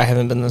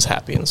haven't been this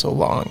happy in so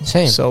long.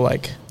 Same. So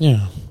like, you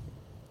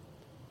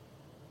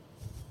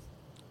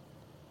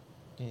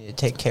need to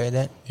take care of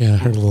that. Yeah, I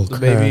heard a little the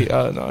baby.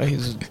 No,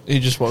 he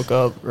just woke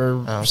up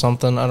or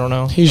something. I don't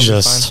know.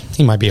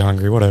 He might be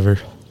hungry. Whatever.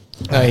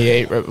 He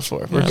ate right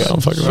before. We're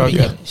good. We're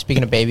good.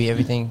 Speaking of baby,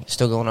 everything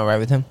still going all right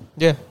with him?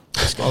 Yeah.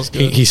 All's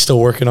good. He's still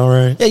working all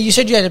right? Yeah, you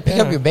said you had to pick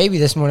up your baby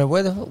this morning.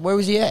 Where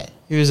was he at?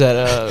 He was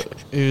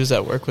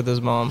at work with his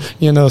mom.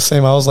 You know,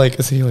 same. I was like,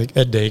 is he like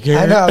at daycare?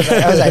 I know. I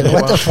was like,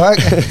 what the fuck?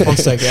 1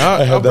 second.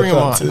 I'll bring him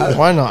on.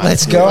 Why not?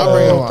 Let's go. I'll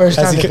bring him on. First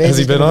time has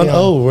he been on?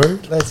 Oh,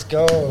 word. Let's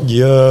go.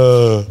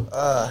 Yeah.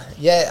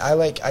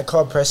 I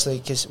called Presley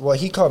because,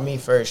 he called me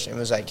first and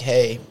was like,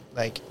 hey,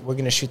 like, we're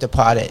going to shoot the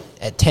pod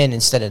at 10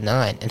 instead of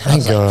 9. And I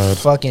was like,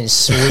 fucking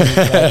sweet.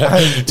 Like,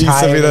 I'm tired. He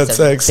sent me that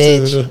text,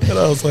 too. And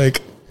I was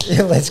like,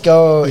 let's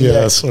go.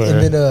 Yeah, I swear.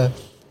 And then,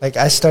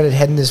 I started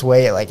heading this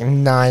way at like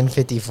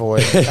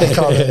 9:54. I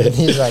called him and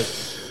he's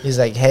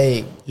like,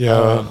 hey,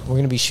 we're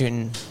going to be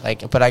shooting,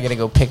 but I got to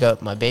go pick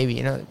up my baby.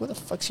 And I'm like, what the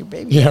fuck's your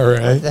baby? Yeah,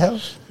 right. What the hell?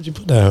 Where'd you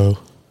put that?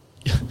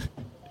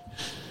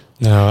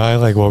 No,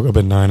 I woke up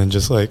at 9 and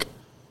just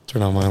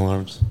turned on my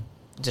alarms.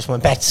 Just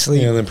went back to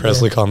sleep. Yeah, and then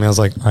Presley called me. I was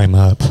like, I'm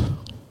up.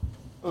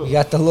 We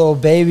got the little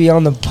baby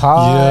on the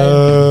pod.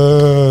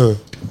 Yeah.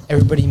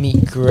 Everybody meet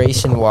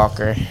Greyson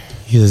Walker.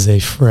 He is a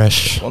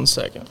 1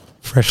 second.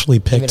 Freshly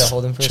picked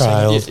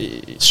child,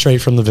 straight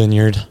from the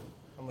vineyard.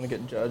 I'm going to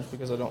get judged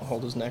because I don't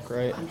hold his neck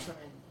right. I'm trying.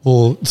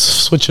 Well,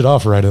 switch it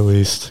off right at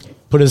least.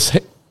 Put his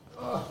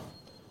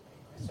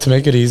to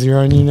make it easier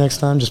on you next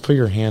time, just put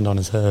your hand on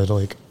his head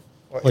like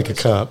a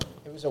cup.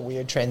 It was a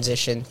weird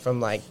transition from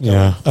that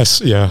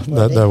was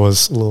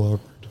a little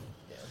awkward.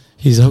 Yeah.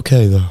 He's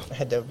okay though. I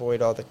had to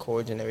avoid all the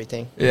cords and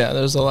everything. Yeah,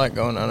 there's a lot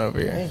going on over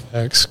here.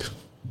 X. What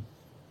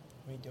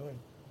are you doing?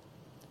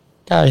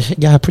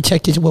 Gotta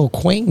protect his little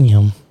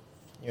cranium.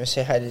 You want to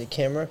say hi to the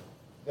camera?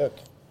 Look.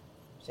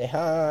 Say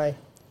hi.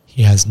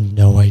 He has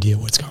no idea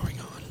what's going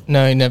on.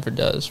 No, he never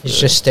does. He's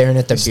just staring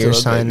at the beer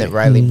sign that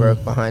Riley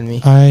broke behind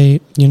me.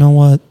 You know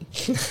what?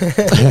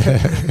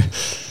 Hey,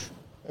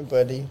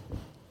 buddy.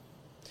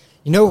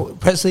 You know,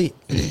 Presley,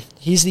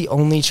 he's the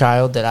only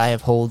child that I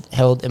have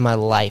held in my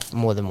life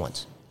more than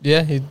once.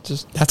 Yeah,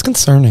 That's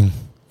concerning.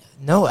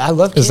 No, I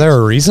love kids. Is there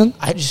a reason?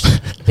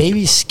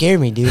 Babies scare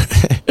me, dude.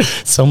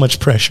 So much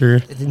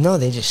pressure. No,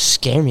 they just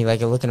scare me.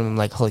 Like, I look at them, I'm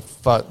like, holy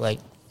fuck. Like,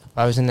 if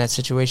I was in that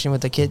situation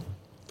with a kid.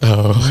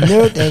 Oh.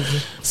 No, thank you.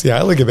 See,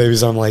 I look at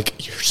babies, I'm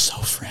like, you're so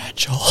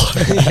fragile.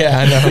 Yeah,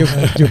 I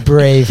know. You're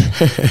brave.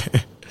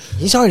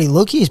 He's already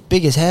he's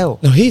big as hell.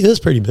 No, he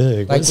is pretty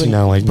big. Like,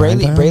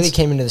 Braylee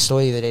came into the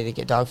store the other day to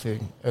get dog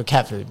food or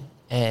cat food.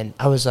 And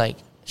I was like,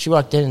 she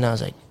walked in and I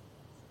was like,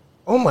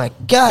 oh my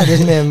God,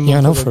 this man yeah,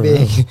 I know for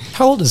big.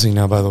 How old is he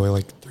now, by the way?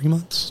 Like 3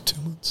 months?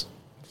 2 months?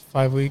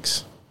 5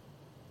 weeks.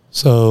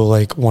 So,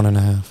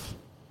 1.5.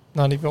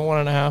 Not even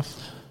 1.5.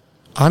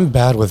 I'm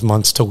bad with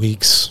months to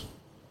weeks.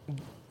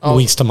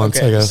 Weeks to months,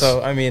 okay. I guess.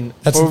 So, I mean,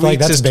 that's 4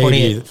 weeks is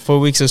 28. 4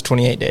 weeks is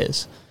 28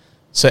 days.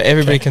 So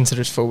everybody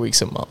considers 4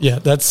 weeks a month. Yeah,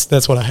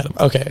 that's what I had.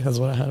 Okay, that's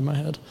what I had in my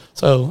head.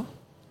 So,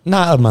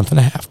 not a month and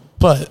a half,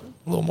 but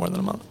a little more than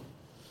a month.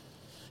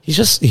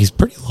 He's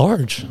pretty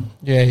large.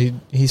 Yeah,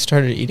 he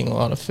started eating a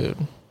lot of food.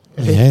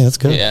 Yeah, that's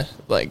good. Yeah,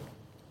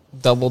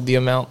 doubled the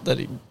amount that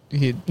he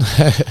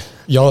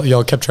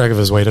Y'all kept track of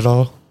his weight at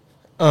all?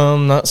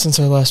 Not since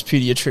our last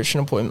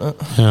pediatrician appointment.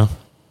 Yeah.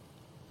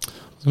 I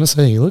was gonna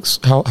say, he looks.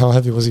 How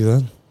heavy was he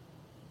then?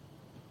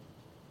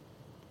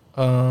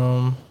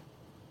 I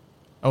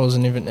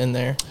wasn't even in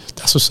there.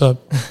 That's what's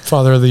up.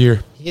 Father of the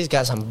year. He's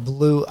got some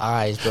blue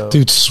eyes, bro.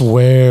 Dude,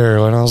 swear.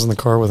 When I was in the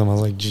car with him, I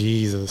was like,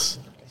 Jesus.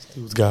 This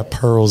dude's got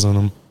pearls in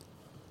him.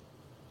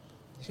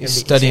 He's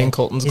studying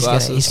Colton's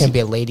glasses. He's going to be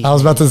a lady. I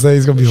was about to say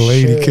he's going to be a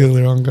lady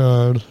killer, on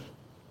God.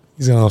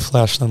 He's going to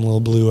flash them little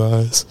blue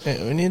eyes.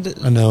 Yeah, we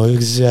need I know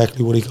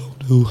exactly what he going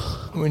to do.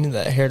 We need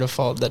that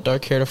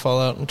dark hair to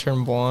fall out and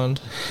turn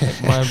blonde.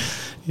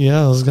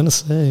 Yeah, I was going to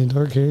say,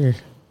 dark hair.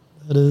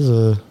 That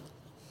is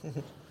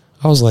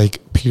I was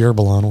pure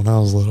blonde when I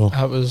was little.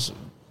 I was...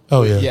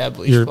 Oh, yeah. Yeah,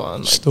 bleach You're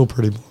blonde. still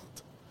pretty blonde.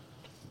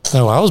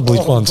 No, I was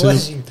bleach blonde too.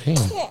 Damn.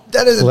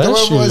 That is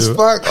adorable as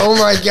fuck. Oh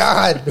my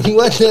god.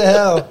 What the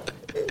hell?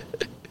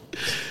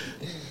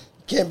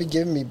 Can't be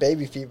giving me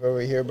baby fever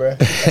over here, bro.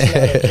 That's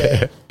not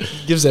okay.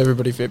 Gives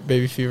everybody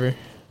baby fever.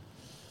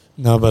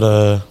 No,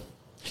 but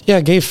yeah,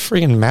 I gave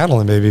freaking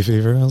Madeline baby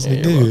fever. I was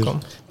like, dude.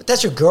 Welcome. But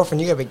that's your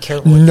girlfriend. You gotta be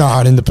careful.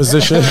 Not in the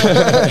position.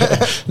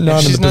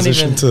 Not in the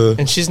position to.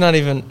 And she hadn't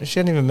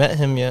even met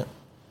him yet.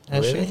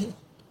 Has she?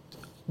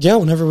 Yeah,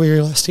 whenever we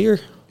were last here.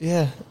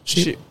 Yeah.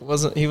 He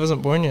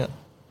wasn't born yet.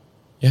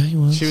 Yeah, he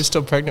was. She was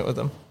still pregnant with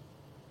him.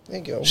 There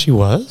you go. She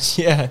was?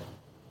 Yeah.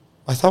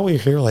 I thought we were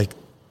here like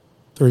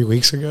 3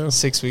 weeks ago.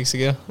 6 weeks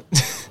ago.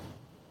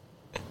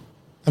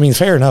 I mean,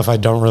 fair enough. I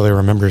don't really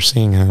remember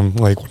seeing him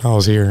like when I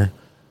was here.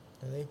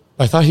 Really?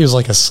 I thought he was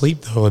like asleep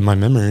though in my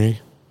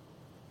memory.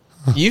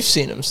 Huh. You've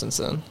seen him since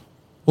then.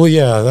 Well,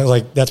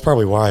 yeah, that's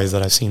probably why is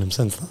that I've seen him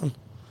since then.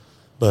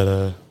 But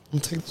let me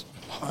take this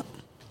hot.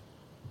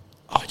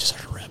 Oh, I just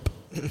had a rip.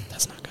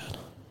 That's not good.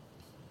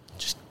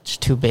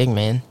 Just too big,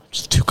 man.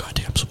 Just too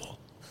goddamn swole.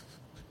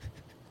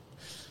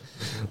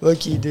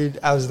 Look-y, dude.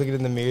 I was looking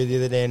in the mirror the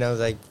other day and I was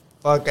like,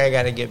 fuck, I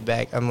gotta get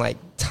back. I'm like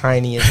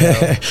tiny as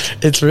hell.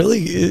 It's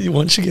really,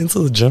 once you get into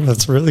the gym,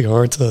 it's really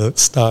hard to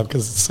stop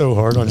because it's so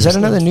hard on you. Is that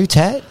another new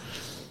tat?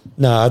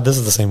 Nah, this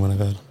is the same one I've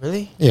had.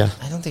 Really? Yeah.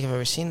 I don't think I've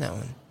ever seen that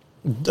one.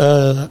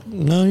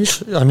 No, you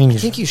should. I mean, I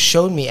think you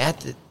showed me at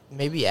the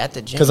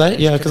gym. Because I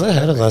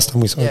had it last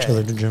time we saw each other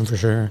at the gym for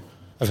sure.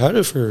 I've had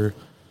it for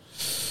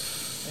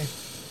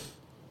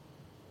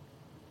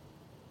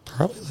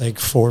probably like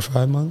 4 or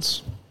 5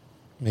 months,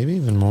 maybe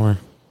even more.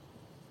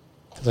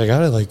 Because I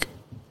got it like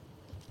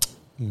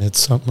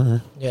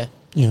midsummer. Yeah.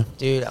 Yeah.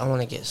 Dude, I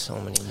want to get so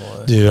many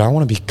more. Dude, I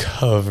want to be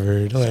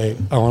covered. Like,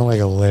 I want like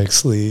a leg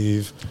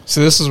sleeve.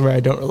 So this is where I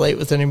don't relate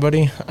with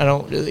anybody. I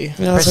don't really.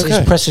 Yeah,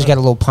 Presley's got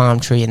a little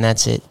palm tree, and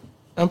that's it.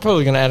 I'm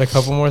probably gonna add a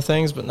couple more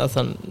things, but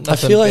nothing I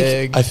feel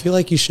big. I feel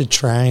like you should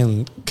try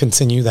and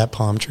continue that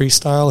palm tree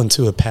style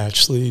into a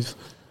patch sleeve,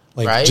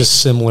 like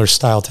just similar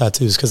style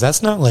tattoos, because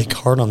that's not like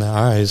hard on the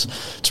eyes.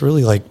 It's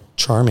really like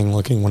charming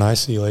looking when I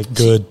see like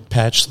good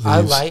patch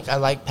sleeves. I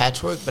like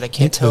patchwork, but I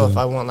can't tell if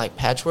I want like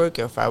patchwork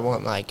or if I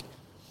want like.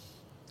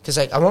 Because,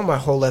 like, I want my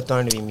whole left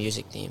arm to be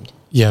music themed.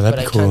 Yeah, that'd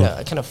be cool.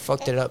 I kind of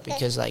fucked it up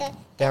because, like,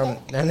 down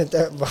at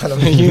the bottom.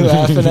 You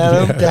laughing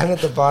at him? Down at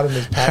the bottom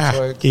is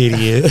patchwork.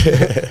 Idiot.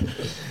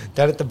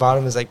 Down at the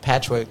bottom is, like,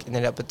 patchwork. And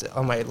then up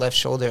on my left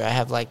shoulder, I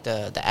have, like,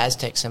 the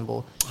Aztec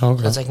symbol.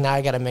 Okay. So it's like, now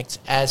I got to mix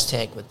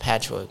Aztec with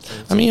patchwork.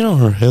 I mean, you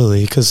don't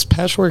really, because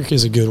patchwork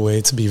is a good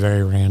way to be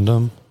very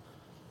random.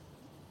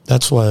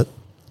 That's what,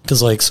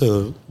 because, like,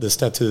 so this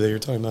tattoo that you're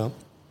talking about,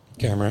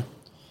 camera,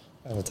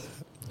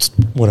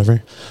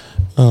 whatever.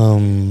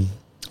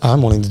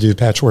 I'm wanting to do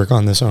patchwork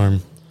on this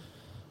arm,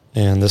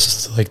 and this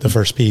is like the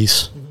first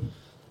piece.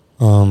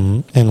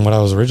 And what I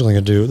was originally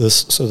going to do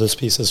this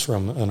piece is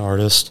from an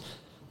artist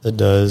that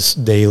does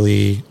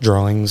daily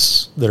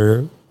drawings that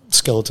are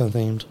skeleton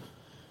themed.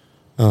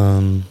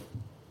 And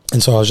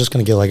so I was just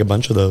going to get like a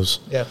bunch of those.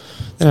 Yeah.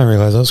 Then I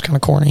realized that was kind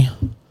of corny.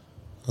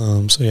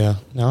 So yeah,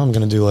 now I'm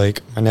going to do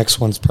like my next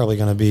one's probably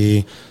going to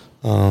be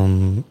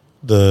the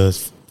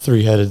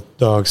 3-headed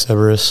dog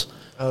Cerberus.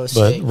 Oh,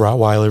 but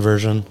Rottweiler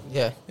version.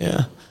 Yeah.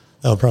 Yeah.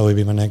 That'll probably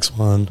be my next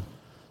one.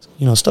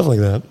 You know, stuff like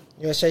that.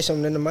 You want to say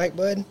something in the mic,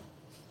 bud?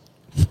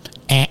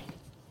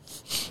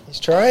 He's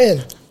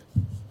trying.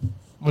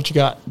 What you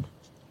got?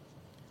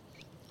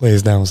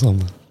 Lays down with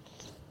something.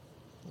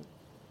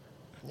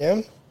 Yeah?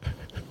 You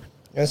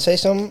want to say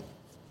something?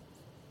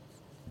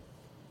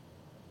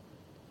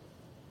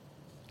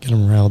 Get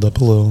him riled up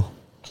a little.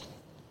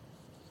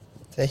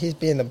 So he's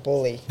being the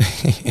bully.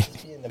 He's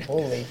being the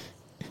bully.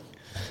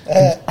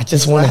 I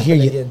just want to hear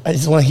you. I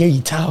just want to hear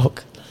you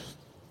talk.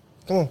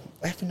 Come on,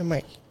 laugh in the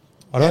mic.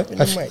 I feel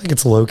like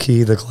it's low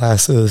key the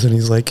glasses, and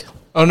he's like,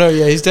 "Oh no,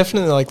 yeah, he's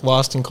definitely like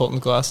lost in Colton's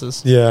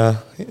glasses." Yeah.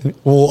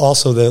 Well,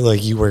 also that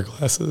like you wear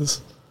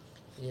glasses.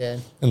 Yeah.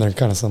 And they're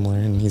kind of similar,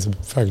 and he's a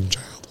fucking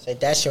child. Say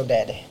that's your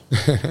daddy.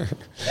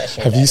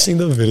 Have you seen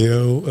the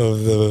video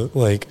of the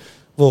like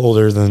a little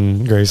older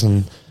than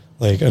Greyson,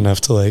 like enough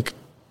to like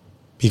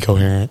be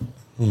coherent?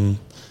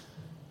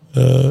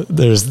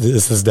 There's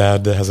this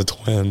dad that has a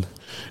twin,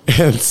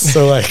 and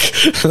so like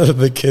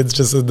the kid's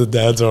just in the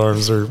dad's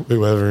arms or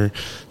whoever,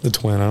 the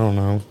twin, I don't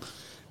know,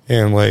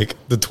 and like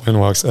the twin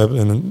walks up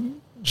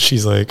and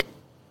she's like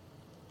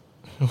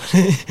and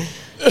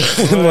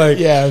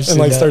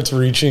like starts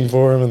reaching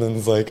for him, and then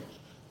it's like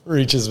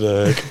reaches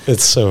back.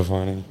 It's so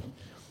funny.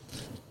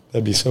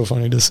 That'd be so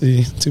funny to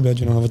see. Too bad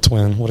you don't have a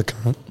twin. What a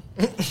cunt.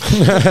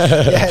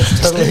 Yeah,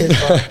 it's totally his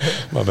fault.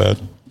 My bad.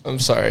 I'm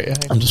sorry.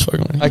 I'm just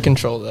fucking with you. I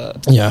control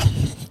that. Yeah.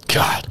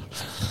 God.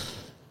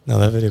 No,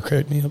 that video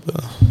cracked me up,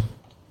 though.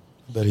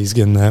 I bet he's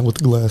getting that with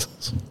the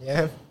glasses.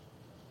 Yeah.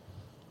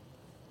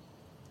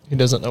 He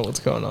doesn't know what's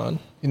going on.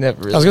 He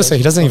never really I was going to say,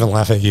 he doesn't even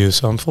laugh at you,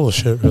 so I'm full of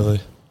shit,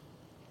 really.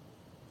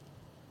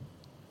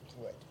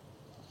 What?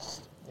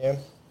 Yeah.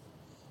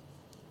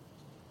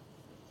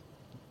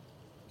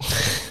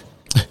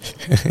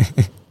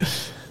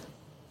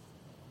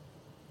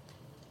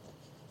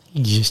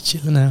 He's just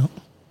chilling out.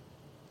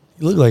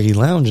 He look like he's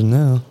lounging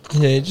now.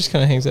 Yeah, he just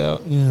kind of hangs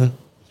out. Yeah.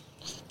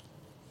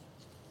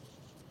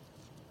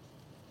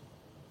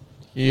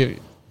 You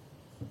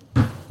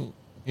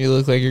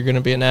look like you're going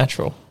to be a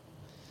natural.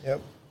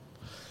 Yep.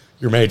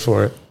 You're made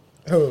for it.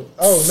 Oh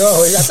no!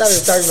 I thought we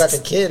were talking about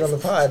the kid on the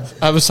pod.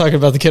 I was talking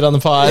about the kid on the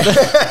pod.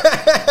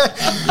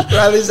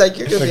 Riley's like,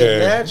 you're going to be a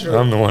natural.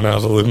 I'm the one out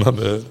of the loop, my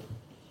bad.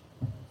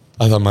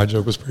 I thought my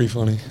joke was pretty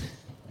funny.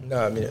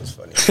 No, I mean, it was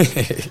funny.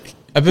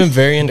 I've been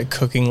very into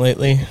cooking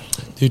lately.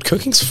 Dude,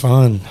 cooking's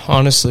fun.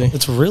 Honestly.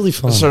 It's really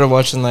fun. I started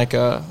watching I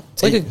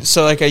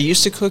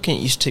used to cook and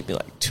it used to take me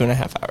like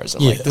 2.5 hours.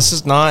 I'm like, this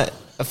is not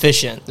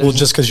efficient. Well,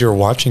 just because you're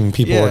watching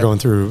people are going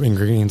through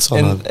ingredients on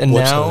a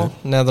website.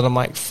 now that I'm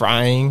like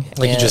frying,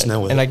 you just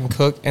know it. And I can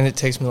cook, and it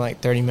takes me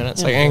like 30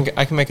 minutes. Like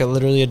I can make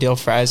literally a deal of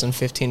fries in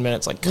 15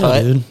 minutes. Like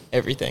cut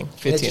everything.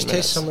 15 minutes. It just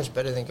tastes so much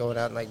better than going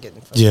out and like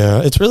getting.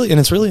 Yeah, it's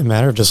really a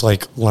matter of just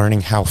like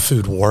learning how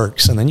food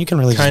works, and then you can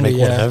really just make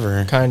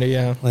whatever.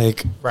 Yeah.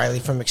 Like Riley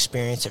from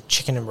experience of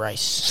chicken and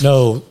rice.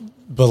 No,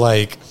 but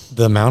like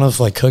the amount of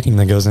like cooking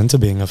that goes into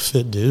being a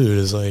fit dude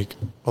is like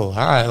a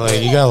lot.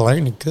 Like you gotta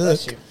learn to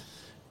cook.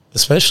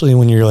 Especially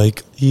when you're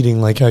like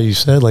eating, like how you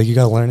said, like you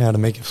gotta learn how to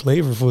make it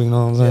flavorful. You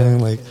know what I'm saying?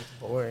 Like, it's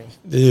boring,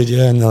 dude.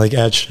 Yeah, and like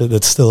add shit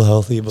that's still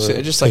healthy. But so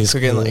I just like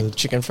cooking like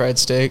chicken fried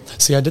steak.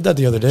 See, I did that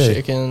the other day.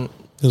 Chicken.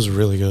 It was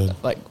really good.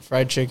 Like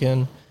fried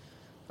chicken.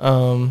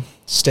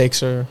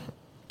 Steaks are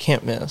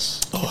can't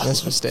miss. Can't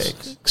miss with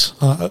steaks.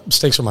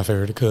 Steaks are my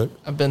favorite to cook.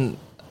 I've been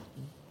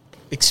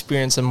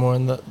experiencing more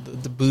in the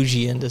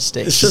bougie end of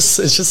steaks. It's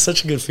just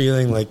such a good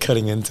feeling, like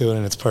cutting into it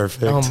and it's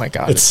perfect. Oh my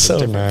god, it's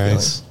so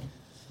nice. Feeling.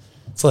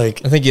 It's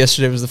like I think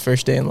yesterday was the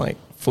first day in like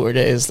 4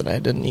 days that I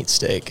didn't eat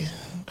steak.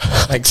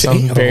 Like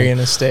some variant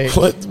of steak.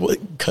 What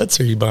cuts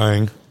are you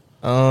buying?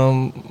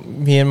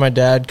 Me and my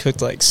dad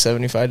cooked like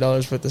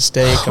 $75 worth of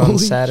steak on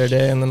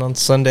Saturday, and then on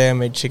Sunday I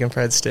made chicken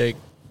fried steak.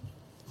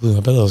 Ooh, I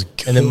bet that was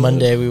good. And then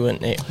Monday we went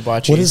and ate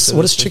hibachi. What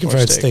is chicken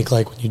fried steak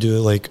like when you do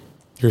it like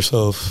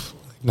yourself,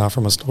 like not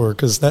from a store?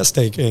 Because that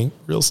steak ain't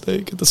real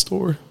steak at the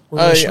store.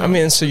 I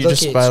mean, so you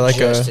just buy like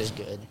just as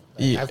good.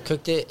 I've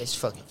cooked it. It's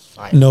fucking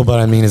fire. No, but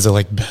I mean, is it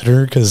like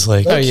better? Because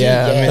like, I mean,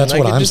 that's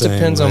like, what I'm saying. It just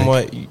depends on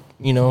what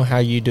you know how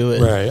you do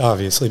it, right?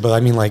 Obviously, but I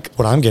mean, like,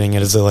 what I'm getting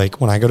at is that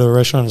like when I go to a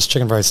restaurant, it's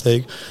chicken fried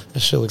steak.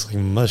 That shit looks like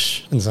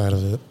mush inside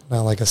of it,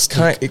 not like a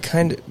steak.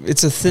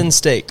 It's a thin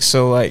steak,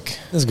 so like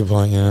that's a good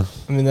point. Yeah,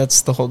 I mean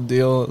that's the whole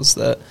deal. Is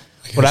that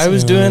what I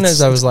was doing?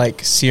 Is I was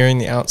like searing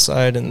the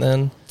outside and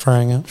then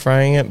frying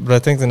it. But I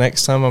think the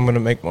next time I'm going to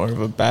make more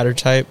of a batter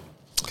type,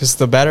 because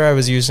the batter I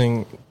was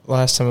using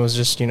last time it was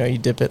just, you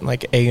dip it in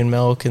like egg and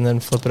milk and then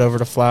flip it over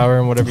to flour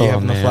and whatever you have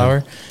in the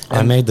flour. And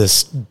I made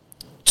this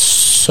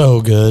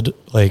so good,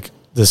 like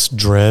this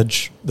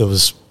dredge that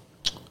was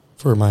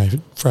for my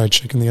fried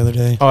chicken the other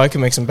day. Oh, I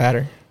can make some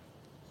batter.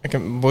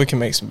 We can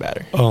make some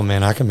batter. Oh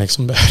man, I can make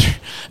some batter.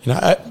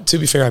 And to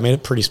be fair, I made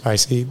it pretty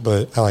spicy,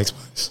 but I like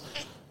spice.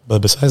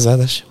 But besides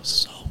that shit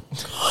was so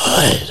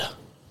good.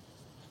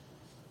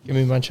 Give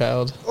me my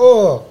child.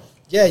 Oh,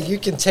 yeah, you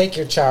can take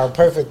your child.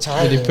 Perfect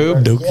time. Did he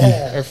poop?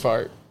 Yeah. Or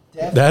fart?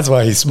 Definitely. That's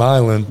why he's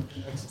smiling.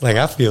 Like,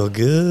 I feel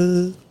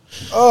good.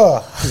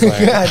 Oh,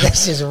 like, God,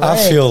 that's just right.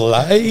 I feel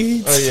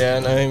light. Oh, yeah,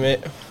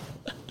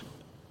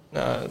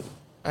 no,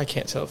 I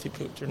can't tell if he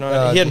pooped or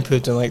not. He hadn't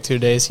pooped in like 2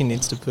 days. He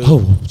needs to poop. Oh,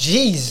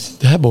 jeez.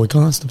 That boy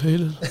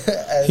constipated.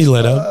 He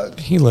let out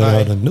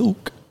a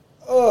nuke.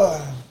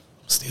 Oh.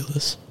 Steal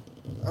this.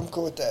 I'm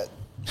cool with that.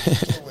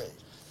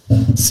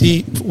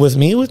 See, with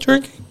me with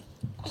drinking,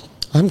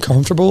 I'm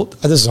comfortable.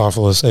 This is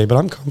awful to say, but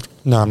I'm comfortable.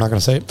 No, I'm not going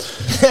to say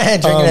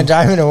it. Drinking and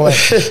driving or what?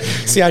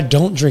 See, I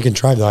don't drink and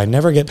drive, though. I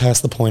never get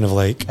past the point of,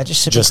 like, I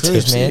just cruise,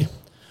 tipsy. man.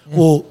 Yeah.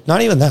 Well,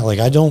 not even that. Like,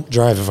 I don't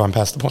drive if I'm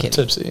past the point of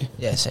tipsy.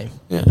 Yeah, same.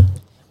 Yeah.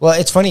 Well,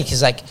 it's funny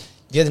because, like,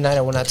 the other night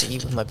I went out to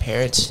eat with my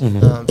parents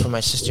for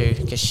my sister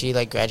because she,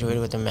 like, graduated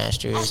with her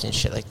master's and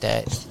shit like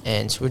that.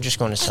 And so we're just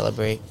going to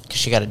celebrate because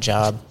she got a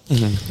job.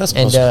 Mm-hmm. That's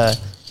and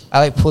I,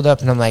 like, pulled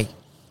up and I'm like,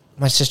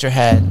 my sister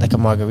had, like, a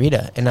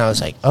margarita. And I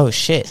was like, oh,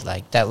 shit,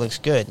 like, that looks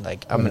good.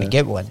 Like, I'm going to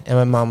get one. And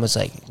my mom was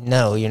like,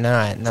 no, you're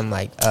not. And I'm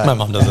like, my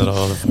mom does that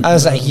all the time. I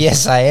was like,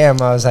 yes, I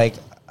am. I was like,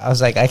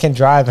 I can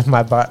drive if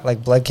my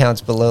blood count's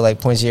below, like,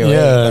 0.08.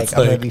 Yeah, like,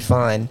 I'm going to be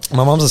fine.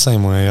 My mom's the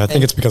same way. I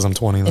think it's because I'm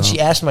 20, though. And she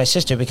asked my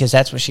sister, because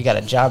that's what she got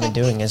a job in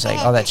doing, is, like,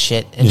 all that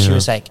shit. And she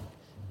was like,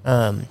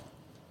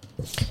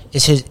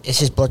 is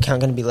his blood count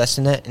going to be less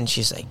than that? And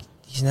she's like,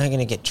 he's not going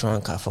to get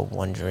drunk off of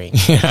one drink.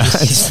 Yeah,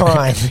 he's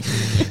fine.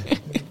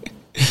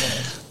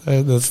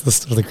 That's the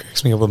stuff that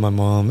cracks me up with my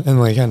mom. And,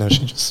 like, I know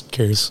she just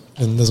cares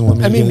and doesn't want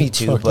me to get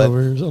fucked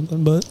over or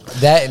something. But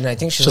that, and I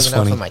think she's looking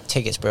out for my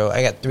tickets, bro.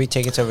 I got 3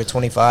 tickets over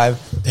 25.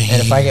 Damn.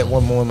 And if I get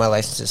one more, my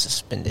license is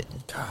suspended.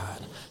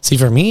 God. See,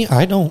 for me,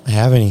 I don't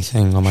have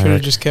anything on my record. Should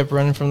have just kept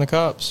running from the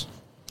cops.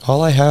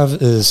 All I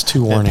have is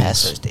 2 warnings.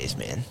 Past those days,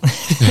 man.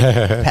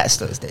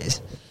 Past those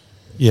days.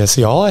 Yeah,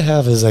 see, all I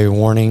have is a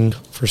warning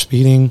for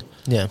speeding.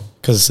 Yeah.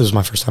 Because this was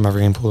my first time ever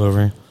getting pulled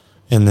over.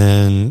 And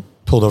then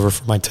pulled over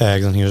for my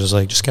tags, and he was just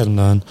like, just get them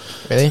done.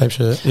 Really? Type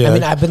shit. Yeah. I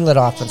mean, I've been let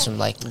off on some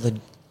like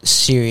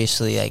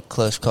seriously like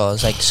close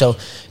calls. Like, so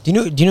do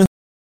you know?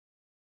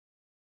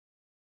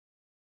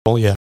 Oh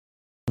yeah.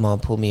 Mom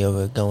pulled me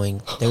over going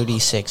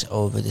 36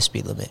 over the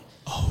speed limit.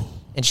 Oh.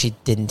 And she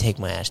didn't take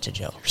my ass to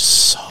jail. You're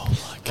so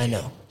lucky. I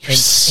know. And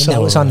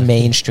that was on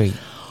Main Street.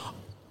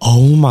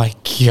 Oh my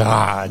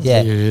God,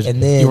 yeah. Dude.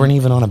 And then you weren't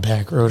even on a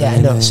back road. Yeah,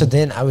 I know. So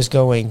then I was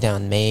going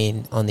down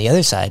Main on the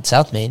other side,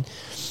 South Main,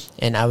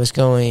 and I was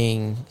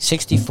going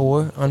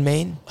 64 on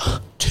Main.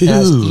 Dude. And I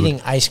was eating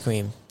ice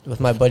cream with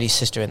my buddy's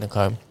sister in the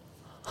car.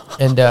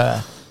 And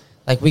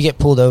like we get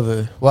pulled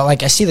over. Well,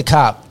 like I see the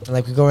cop, and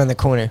like we go around the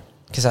corner.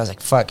 Because I was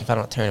like, fuck, if I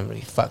don't turn, I'm going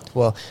to be fucked.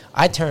 Well,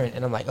 I turn,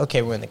 and I'm like,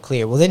 okay, we're in the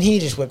clear. Well, then he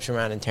just whips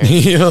around and turns.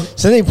 Yep.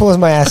 So then he pulls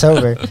my ass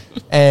over.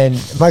 And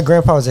my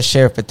grandpa was a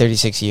sheriff for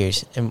 36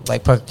 years in,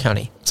 like, Parker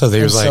County. So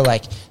they was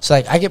like... So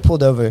I get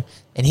pulled over,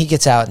 and he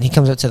gets out, and he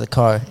comes up to the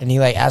car, and he,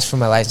 like, asks for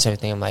my license and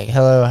everything. I'm like,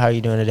 hello, how are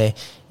you doing today?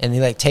 And he,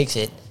 like, takes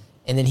it.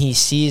 And then he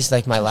sees,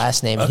 like, my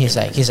last name, and he's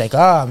like,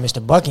 oh,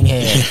 Mr.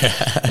 Buckingham.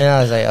 And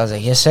I was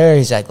like, yes, sir.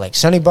 He's like,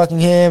 Sonny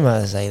Buckingham. I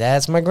was like,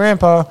 that's my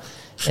grandpa.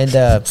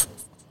 And,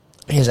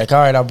 he was like, all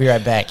right, I'll be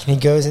right back. And he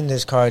goes into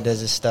his car, does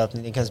his stuff,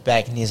 and he comes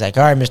back, and he's like,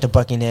 all right, Mr.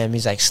 Buckingham.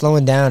 He's like,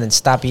 slowing down and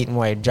stop eating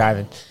while you're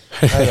driving.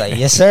 I was like,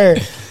 yes, sir.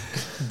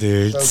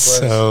 Dude,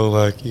 so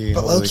lucky.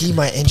 But low-key,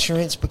 my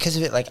insurance, because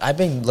of it, like, I've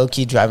been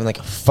low-key driving like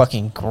a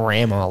fucking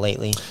grandma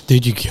lately.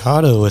 Dude, you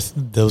gotta with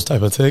those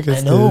type of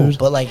tickets, I know, dude.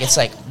 but, like, it's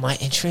like, my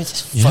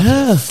insurance is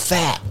fucking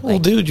fat. Well,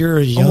 like, dude, you're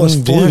a young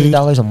almost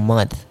 $400 a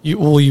month.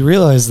 You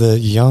realize that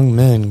young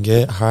men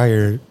get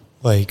higher,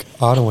 like,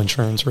 auto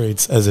insurance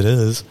rates as it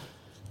is.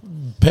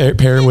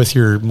 Pair it with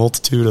your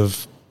multitude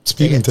of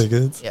speeding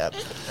tickets. Yep,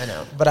 I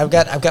know. But I've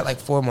got like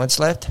 4 months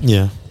left.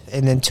 Yeah.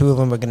 And then 2 of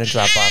them are going to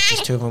drop off.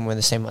 Just 2 of them were in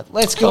the same month.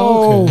 Let's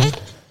go. Okay.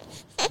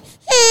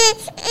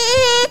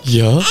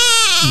 Yeah.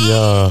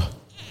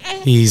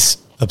 He's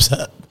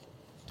upset.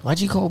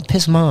 Why'd you go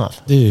piss him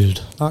off? Dude,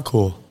 not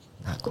cool.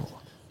 Not cool.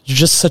 You're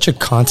just such a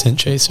content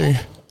chaser.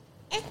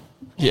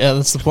 Yeah,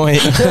 that's the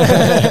point.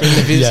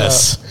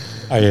 Yes,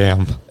 I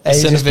am. I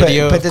sent a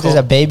video. Put that there's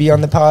a baby on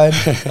the pod.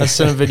 I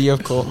sent a video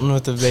of Colton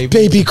with the baby.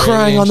 Baby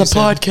crying on the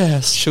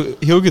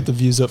podcast. He'll get the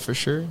views up for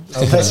sure.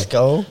 Oh, let's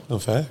go. No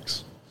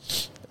facts.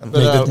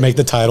 Make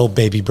the title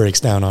 "Baby Breaks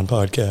Down" on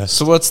podcast.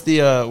 So what's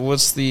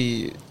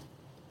the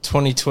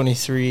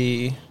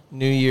 2023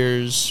 New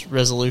Year's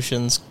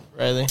resolutions,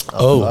 Riley?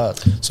 Oh,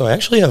 so I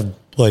actually have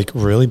like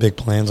really big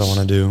plans I want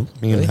to do.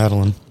 Me and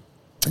Madeline.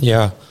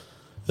 Yeah,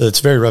 it's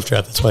very rough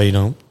draft. That's why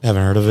you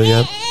haven't heard of it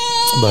yet.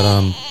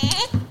 But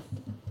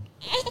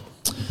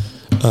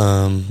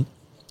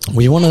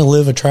we want to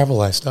live a travel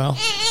lifestyle.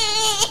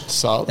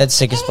 Solid. That's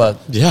sick as fuck.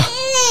 Yeah.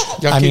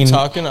 Y'all keep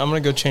talking. I'm gonna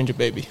go change a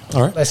baby.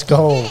 All right, let's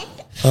go.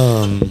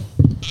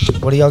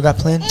 What do y'all got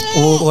planned?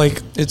 Well,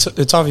 like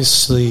it's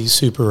obviously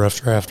super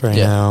rough draft right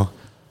now.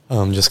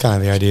 Just kind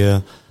of the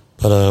idea,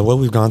 but what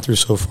we've gone through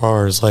so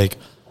far is like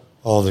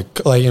all the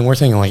and we're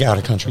thinking like out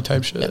of country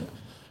type shit. Yep.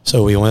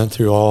 So we went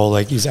through all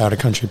like these out of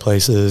country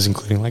places,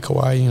 including like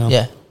Hawaii.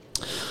 Yeah.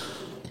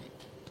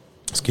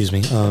 Excuse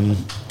me.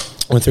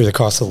 Went through the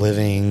cost of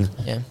living,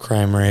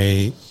 crime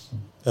rate,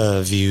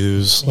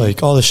 views,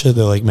 like all the shit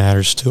that like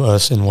matters to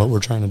us and what we're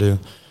trying to do.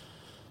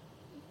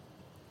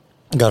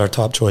 Got our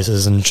top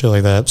choices and shit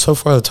like that. So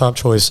far, the top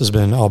choice has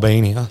been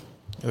Albania.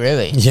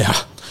 Really? Yeah.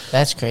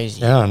 That's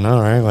crazy. Yeah, I know,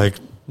 right? Like,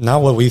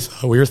 not what we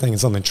thought. We were thinking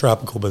something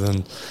tropical, but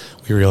then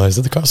we realized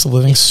that the cost of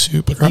living is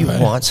super high. If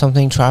you want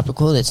something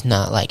tropical that's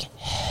not, like,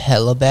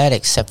 hella bad,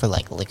 except for,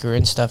 like, liquor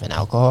and stuff and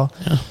alcohol,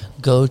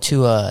 go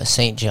to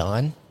St.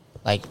 John.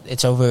 Like,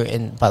 it's over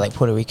by, like,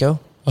 Puerto Rico.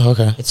 Oh,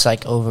 okay. It's,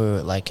 like,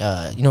 over, like,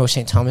 you know where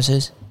St. Thomas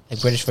is? Like,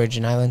 British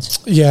Virgin Islands?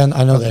 Yeah,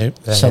 I know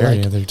that so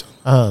area. Like,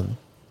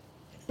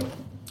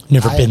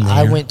 never been there.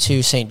 I went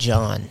to St.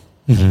 John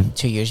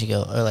 2 years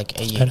ago, or like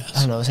a year. I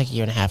don't know. It was like a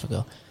year and a half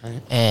ago,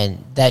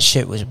 and that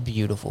shit was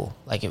beautiful.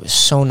 Like it was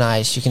so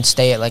nice. You can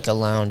stay at like a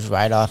lounge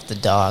right off the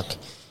dock,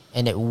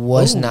 and it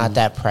was not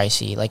that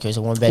pricey. Like it was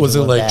a 1 bedroom. Was it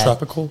like bath.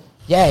 tropical?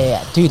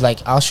 Yeah, dude. Like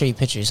I'll show you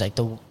pictures. Like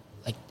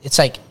it's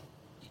like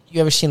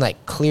you ever seen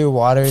like clear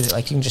water that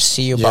like you can just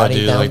see your body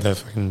dude, down. like that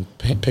fucking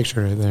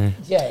picture right there.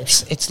 Yeah,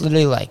 it's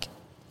literally like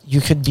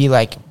you could be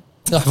like.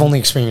 I've only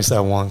experienced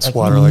that once. Like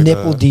water like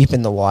nipple that. deep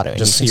in the water,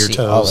 just and you see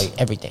can your toes, all,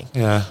 like, everything.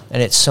 Yeah,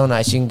 and it's so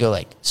nice. You can go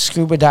like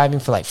scuba diving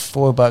for like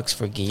 $4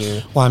 for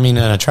gear. Well, I mean,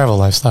 in a travel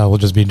lifestyle, we'll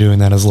just be doing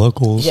that as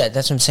locals. Yeah,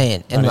 that's what I'm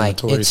saying. And not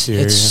like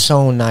it's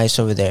so nice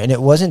over there, and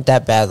it wasn't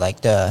that bad.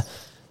 Like the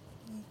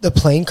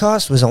plane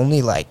cost was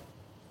only like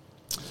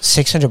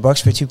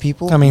 $600 for 2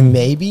 people. I mean,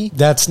 maybe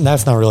that's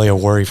not really a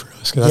worry for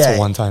us because that's a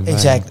one-time thing.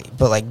 Exactly.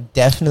 But like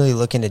definitely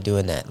look into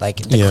doing that. Like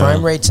the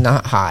crime rate's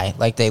not high.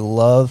 Like they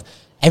love.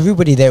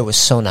 Everybody there was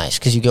so nice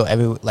because you go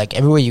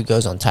everywhere you go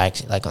is on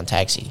taxi.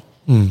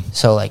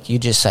 So like you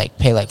just like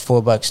pay like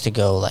 $4 to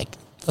go like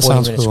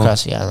 40 minutes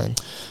across the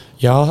island.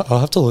 Yeah, I'll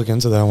have to look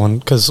into that one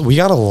because we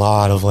got a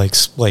lot of like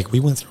we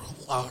went through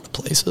a lot of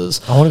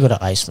places. I want to go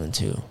to Iceland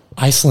too.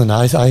 Iceland,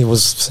 I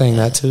was saying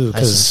that too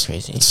because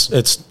crazy.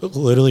 It's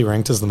literally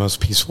ranked as the most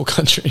peaceful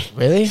country.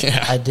 Really?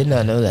 Yeah, I did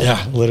not know that.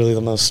 Yeah, literally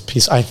the most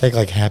peaceful. I think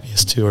like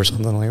happiest too, or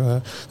something like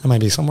that. That might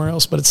be somewhere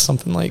else, but it's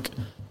something like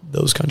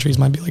those countries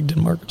might be like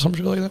Denmark or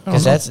something like that.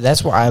 Because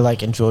that's why I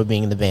like enjoy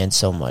being in the band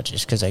so much.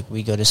 Is because like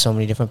we go to so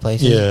many different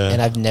places. Yeah,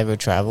 and I've never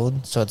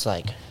traveled, so it's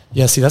like.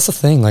 Yeah, see, that's the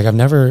thing. Like,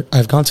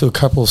 I've gone to a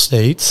couple of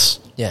states.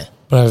 Yeah,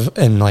 but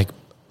in like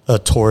a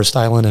tourist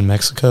island in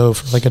Mexico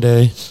for like a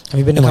day. Have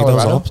you been to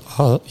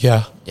Colorado?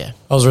 Yeah. Yeah.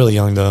 I was really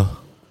young though.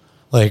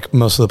 Like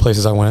most of the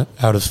places I went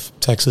out of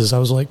Texas, I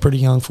was like pretty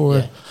young for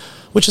it,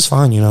 which is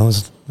fine. You know,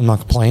 I'm not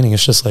complaining.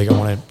 It's just like I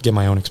want to get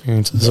my own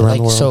experiences around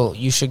the world. So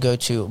you should go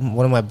to,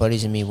 one of my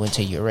buddies and me went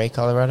to Ouray,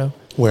 Colorado.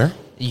 Where?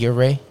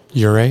 Ouray.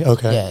 Ouray?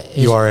 Okay.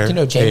 Yeah. URA. You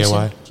know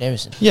Jameson?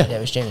 Jameson. Yeah. Yeah,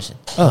 it was Jameson.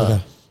 Oh,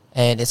 okay.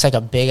 And it's like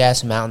a big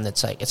ass mountain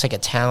that's like, it's like a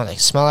town, like a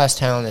small ass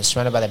town that's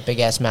surrounded by that big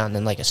ass mountain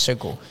in like a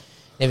circle.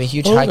 They have a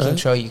huge hiking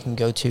trail you can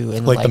go to,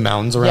 and like the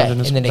mountains around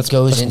it, and then it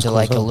goes into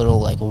like a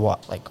little like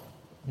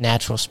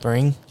natural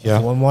spring,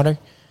 warm water.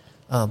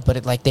 But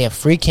it like they have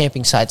free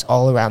camping sites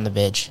all around the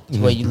village,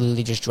 where you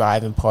literally just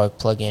drive and park,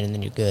 plug in, and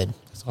then you're good.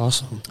 That's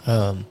awesome.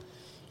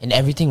 And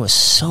everything was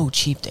so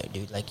cheap there,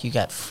 dude. Like you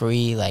got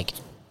free like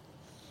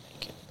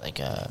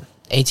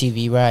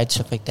ATV rides,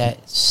 stuff like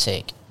that.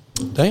 Sick.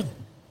 Damn.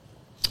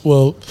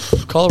 Well,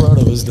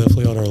 Colorado is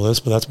definitely on our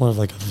list, but that's more of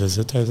like a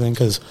visit type thing.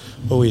 Because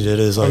what we did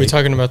is, are we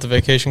talking about the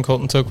vacation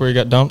Colton took where he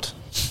got dumped?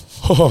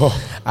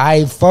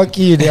 I fuck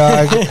you,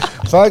 dog.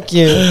 Fuck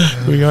you.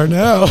 We are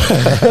now.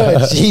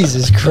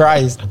 Jesus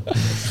Christ.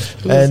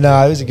 And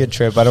no, it was a good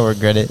trip. I don't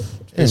regret it.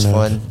 It was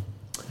fun.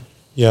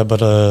 Yeah,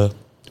 but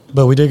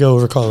we did go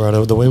over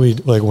Colorado. The way we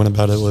like went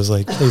about it was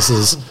like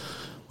places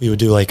we would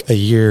do like a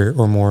year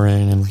or more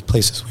in, and like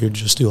places we would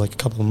just do like a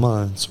couple of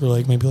months or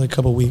like maybe like a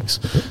couple of weeks.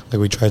 Like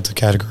we tried to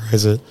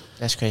categorize it.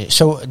 That's crazy.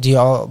 So do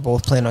y'all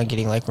both plan on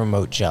getting like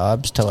remote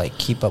jobs to like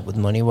keep up with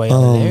money while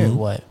you're there, or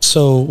what?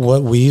 So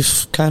what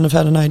we've kind of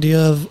had an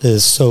idea of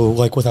is, so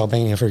like with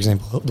Albania, for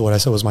example, what I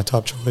said was my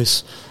top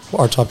choice,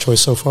 our top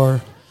choice so far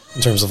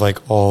in terms of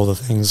like all the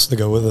things that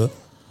go with it.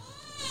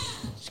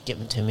 Just give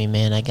it to me,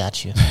 man. I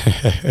got you.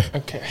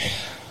 Okay.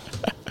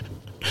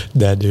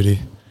 Dad duty.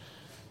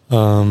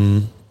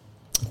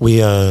 We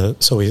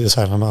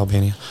decided on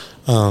Albania.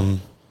 What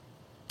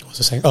was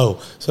I saying?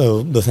 Oh,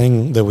 so the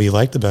thing that we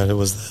liked about it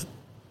was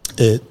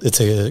that it's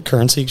a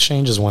currency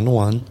exchange is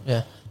 1-to-1.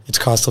 Yeah. Its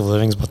cost of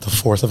living is about the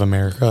fourth of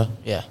America.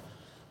 Yeah.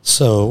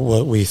 So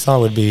what we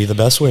thought would be the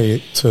best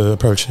way to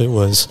approach it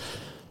was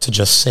to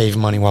just save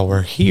money while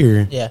we're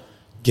here. Yeah.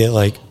 Get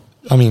like,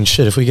 I mean,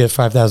 shit, if we get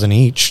 $5,000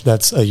 each,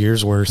 that's a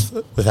year's worth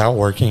without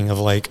working of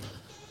like,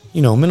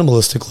 you know,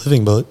 minimalistic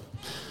living, but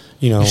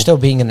you know, you're still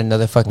being in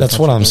another fucking that's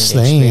what I'm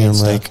saying.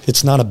 Like,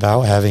 it's not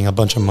about having a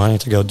bunch of money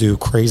to go do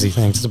crazy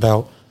things. It's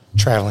about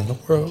traveling the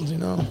world, you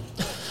know.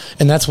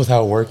 And that's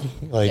without working,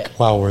 like,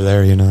 while we're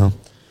there, you know.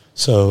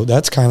 So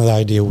that's kind of the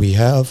idea we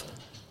have.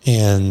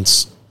 And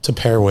to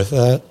pair with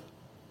that,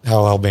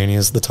 how Albania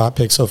is the top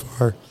pick so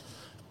far.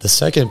 The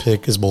second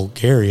pick is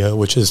Bulgaria,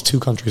 which is 2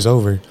 countries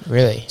over.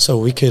 Really? So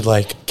we could,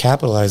 like,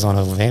 capitalize on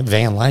a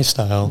van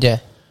lifestyle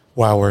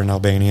while we're in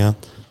Albania.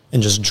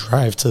 And just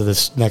drive to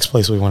this next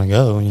place we want to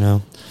go, you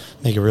know,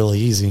 make it really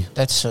easy.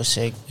 That's so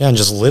sick. Yeah, and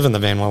just live in the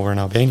van while we're in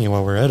Albania,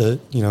 while we're at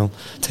it, you know,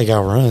 take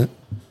out rent.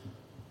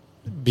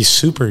 Be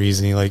super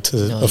easy, like,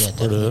 to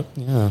afford it.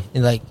 Yeah.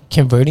 And, like,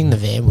 converting the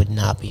van would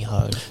not be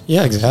hard.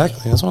 Yeah,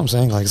 exactly. That's what I'm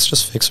saying. Like, it's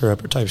just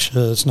fixer-upper type shit.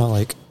 It's not,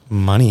 like,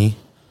 money.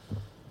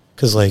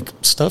 Because, like,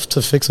 stuff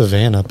to fix a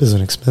van up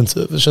isn't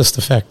expensive. It's just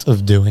the fact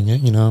of doing it,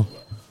 you know,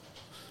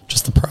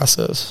 just the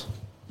process.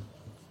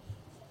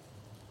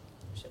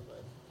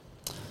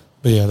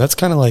 But yeah, that's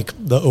kind of like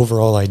the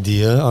overall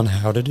idea on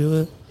how to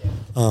do it.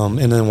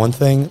 And then one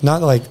thing,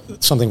 not like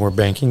something we're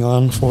banking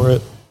on for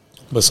it,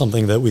 but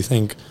something that we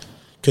think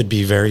could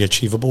be very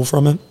achievable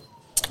from it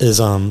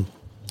is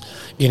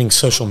getting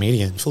social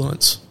media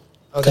influence.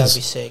 Oh, that'd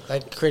be sick.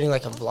 Like creating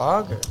like a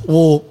vlog? Or?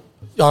 Well,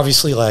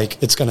 obviously,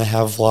 like it's going to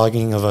have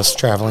vlogging of us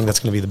traveling. That's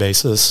going to be the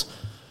basis.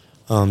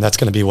 That's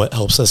going to be what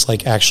helps us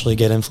like actually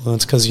get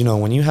influence. Because, you know,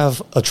 when you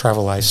have a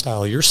travel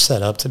lifestyle, you're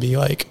set up to be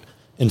like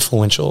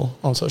influential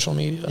on social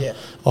media. Yeah.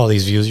 All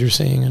these views you're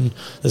seeing and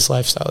this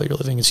lifestyle you're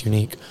living is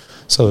unique.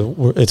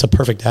 So it's a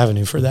perfect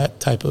avenue for that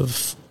type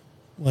of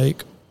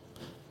like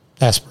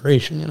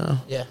aspiration, you know?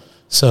 Yeah.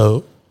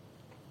 So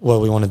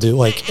what we want to do,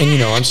 like, and you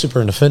know, I'm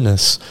super into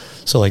fitness,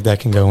 so like that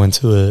can go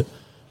into it.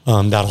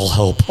 That'll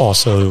help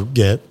also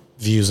get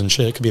views and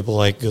shit. People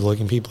like good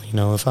looking people, you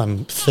know, if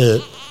I'm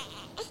fit,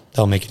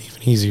 that'll make it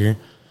even easier.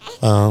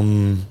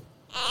 And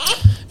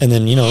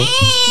then, you know,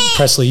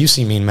 Presley, you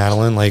see me and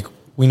Madeline, like,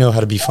 we know how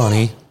to be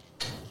funny.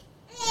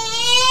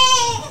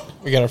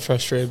 We got a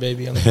frustrated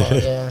baby on the bar.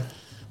 Yeah.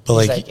 But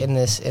he's like in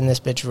this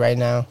bitch right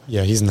now.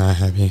 Yeah, he's not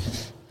happy.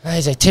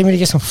 He's like, take me to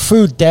get some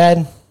food,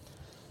 Dad.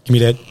 Give me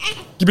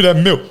that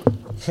milk.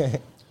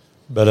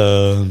 But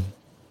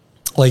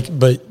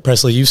But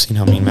Presley, you've seen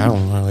how me and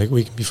Madeline are. Like,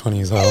 we can be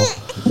funny as hell.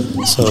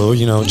 So,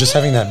 you know, just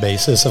having that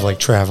basis of, like,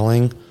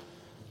 traveling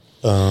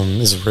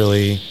is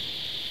really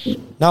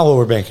not what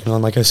we're banking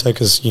on, like I said,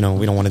 because, you know,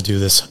 we don't want to do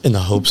this in the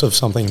hopes of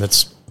something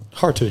that's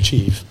hard to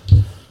achieve.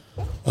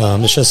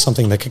 It's just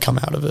something that could come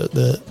out of it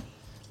that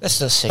that's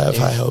so sick. I have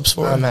high hopes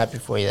for. I'm happy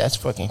for you. That's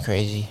fucking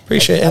crazy.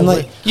 Appreciate it. And,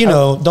 like, you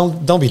know,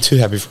 don't be too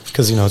happy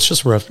because, you know, it's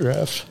just a rough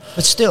draft.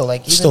 But still,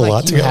 like, even still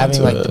like you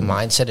having, like, the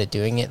mindset of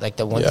doing it, like,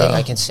 the one thing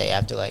I can say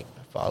after, like,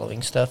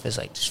 following stuff is,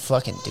 like, just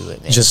fucking do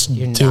it, man. Just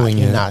you're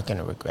not going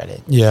to regret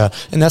it. Yeah.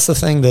 And that's the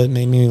thing that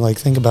made me, like,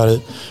 think about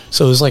it.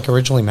 So it was, like,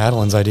 originally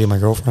Madeline's idea, my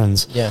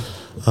girlfriend's. Yeah.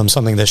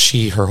 Something that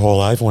her whole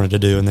life wanted to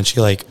do. And then she,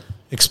 like,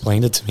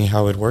 explained it to me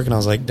how it would work. And I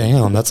was like,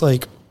 damn, that's,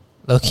 like...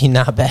 Low-key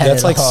not bad.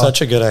 That's like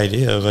such a good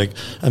idea. Like,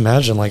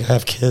 imagine, like, I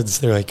have kids.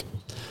 They're like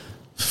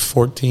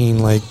 14.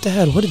 Like,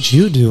 Dad, what did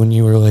you do when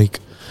you were like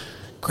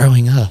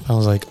growing up? I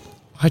was like,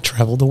 I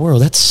traveled the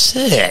world. That's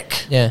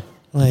sick. Yeah.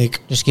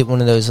 Like, just get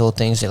one of those little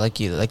things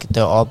that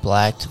they're all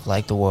black to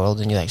like the world,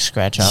 and you like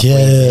scratch off.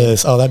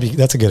 Yes. Oh,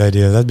 that's a good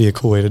idea. That'd be a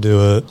cool way to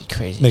do it.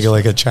 Crazy. Make it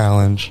like a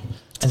challenge.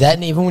 That,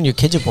 and even when your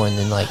kids are born,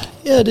 then like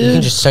dude, you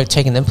can just start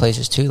taking them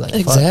places too. Like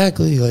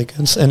exactly, like,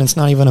 and it's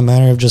not even a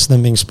matter of just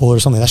them being spoiled or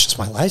something. That's just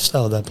my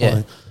lifestyle at that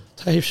point.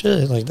 Yeah. Type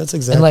shit. Like, that's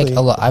exactly.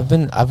 And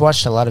like I've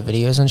watched a lot of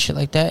videos and shit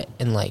like that,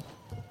 and like,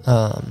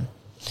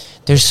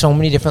 there's so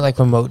many different like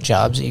remote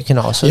jobs that you can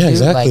also do.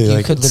 Exactly. Like,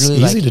 you could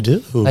literally easy to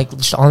do. Like,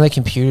 just on the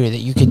computer that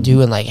you could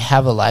do and like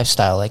have a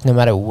lifestyle, like no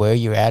matter where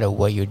you're at or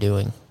what you're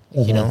doing,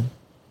 you know.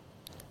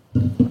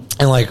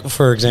 And like,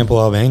 for example,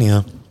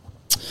 Albania.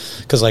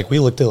 Because, like, we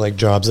looked at, like,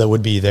 jobs that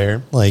would be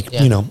there. Like,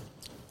 you know,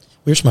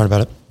 we were smart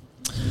about it.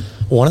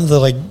 One of the,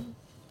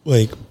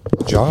 like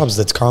jobs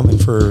that's common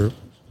for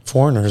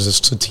foreigners is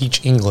to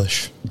teach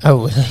English.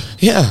 Oh, really?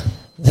 Yeah.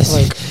 That's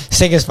like,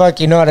 sick as fuck.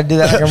 You know how to do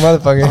that like a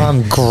motherfucker.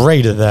 I'm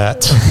great at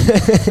that.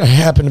 I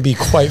happen to be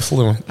quite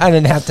fluent. I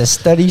didn't have to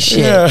study shit.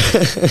 Yeah.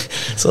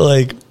 So,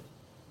 like,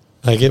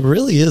 it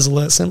really is a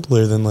lot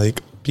simpler than,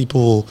 like,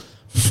 people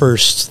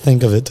first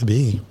think of it to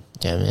be.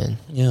 Yeah, man.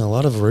 Yeah, a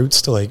lot of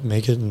routes to, like,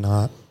 make it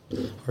not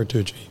hard to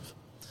achieve.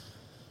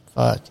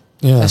 Fuck.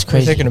 Yeah. That's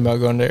crazy. We're thinking about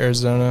going to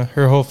Arizona.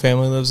 Her whole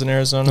family lives in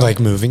Arizona. Like,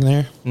 moving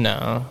there?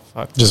 No.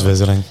 Fuck. Just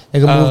visiting.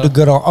 They can move to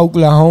good old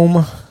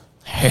Oklahoma.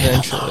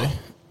 Eventually.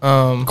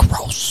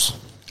 Gross.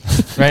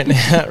 Right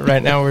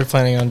now we're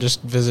planning on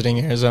just visiting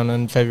Arizona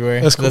in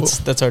February. That's cool.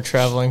 That's our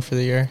traveling for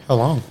the year. How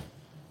long?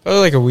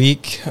 Probably like a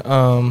week.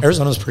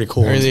 Arizona's pretty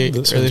cool.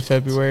 Early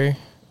February.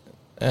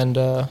 And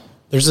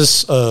there's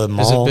this mall.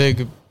 There's a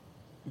big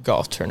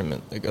golf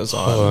tournament that goes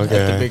on at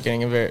the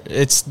beginning of it.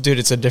 It's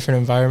a different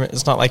environment.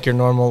 It's not like your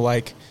normal,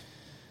 like,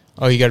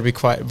 oh, you got to be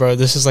quiet, bro.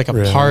 This is like a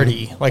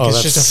party. Like,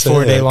 it's just a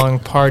 4-day long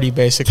party,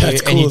 basically.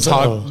 That's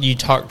cool. And you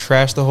talk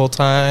trash the whole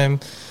time.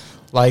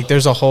 Like,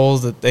 there's a hole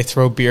that they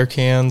throw beer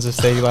cans if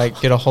they,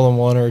 like, get a hole in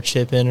one or a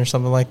chip in or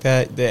something like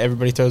that.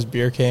 Everybody throws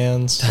beer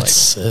cans. That's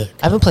sick.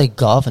 I haven't played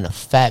golf in a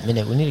fat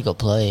minute. We need to go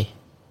play.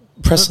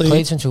 Presley,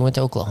 played since we went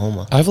to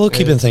Oklahoma. I've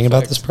low-key been thinking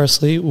about this,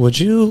 Presley. Would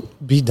you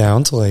be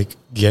down to, like,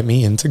 get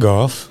me into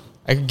golf?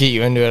 I could get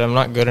you into it. I'm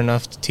not good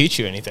enough to teach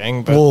you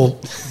anything. But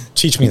well,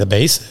 teach me the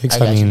basics.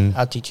 I mean,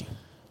 I'll teach you.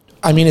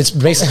 I mean, it's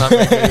basically,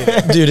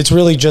 dude, it's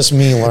really just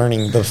me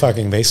learning the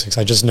fucking basics.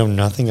 I just know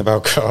nothing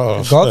about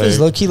golf. Golf is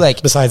low-key,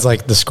 like, besides,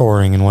 like, the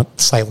scoring and what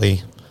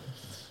slightly.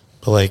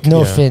 But, like,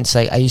 no offense,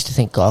 like, I used to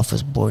think golf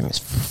was boring as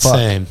fuck.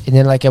 Same. And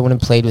then, like, I went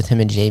and played with him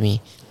and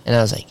Jamie. And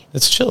I was like,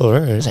 it's chill,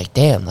 right? I was like,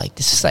 damn, like,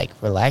 this is, like,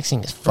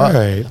 relaxing as fuck.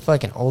 Right. I feel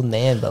like an old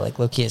man, but, like,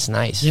 low-key, it's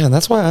nice. Yeah, and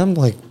that's why I'm,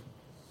 like,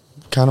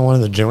 kind of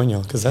wanted to join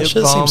y'all, because that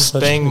shit seems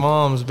such bang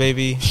moms,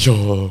 baby.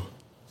 Yo.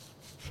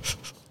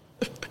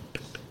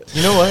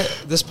 You know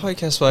what? This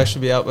podcast will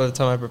actually be out by the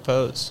time I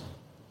propose.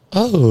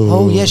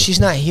 Oh, yeah,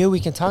 she's not here. We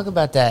can talk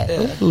about that. Yeah.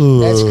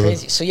 That's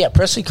crazy. So, yeah,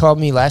 Presley called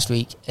me last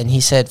week, and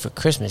he said for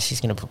Christmas he's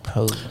going to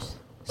propose.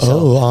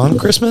 So, on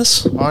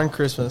Christmas? On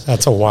Christmas.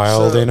 That's a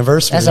wild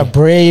anniversary. That's a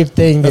brave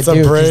thing to do. That's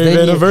a brave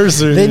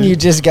anniversary. Then you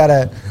just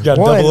gotta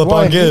double up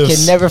on gifts. You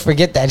can never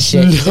forget that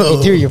shit. No. If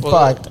you do, you're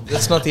fucked.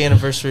 That's not the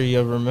anniversary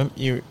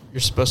you're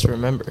supposed to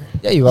remember.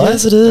 Yeah, you are.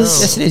 Yes, it is.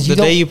 No. Yes, it is. The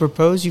day you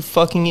propose, you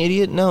fucking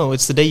idiot? No,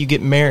 it's the day you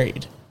get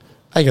married.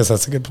 I guess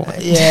that's a good point.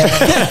 Yeah.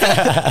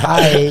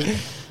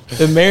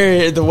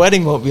 The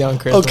wedding won't be on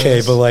Christmas.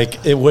 Okay, but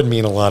like it would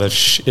mean a lot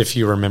if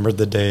you remembered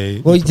the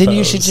day. Well, then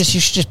you should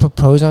just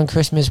propose on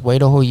Christmas,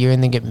 wait a whole year,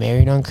 and then get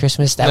married on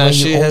Christmas. That way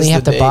you only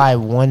have to buy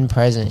one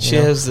present. She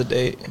has the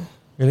date.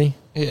 Really?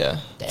 Yeah.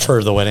 Damn.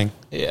 For the wedding.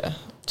 Yeah.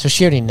 So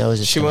she already knows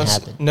it's going to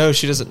happen. No,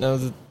 she doesn't know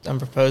that I'm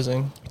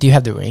proposing. Do you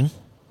have the ring?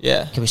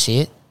 Yeah. Can we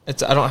see it?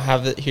 I don't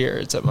have it here.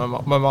 It's at my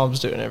mom. My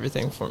mom's doing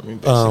everything for me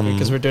basically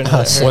because we're doing it at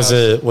her was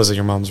house. Was it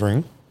your mom's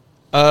ring?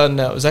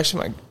 No, it was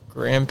actually my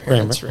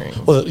grandparents' ring.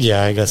 Well,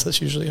 yeah, I guess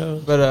that's usually how.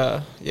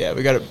 But yeah,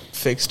 we got it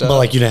fixed up. But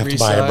like you didn't have to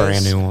buy a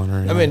brand new one, or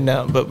anything. I mean,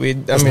 no, but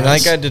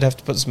nice. I did have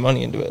to put some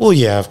money into it. Well,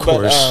 yeah, of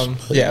course.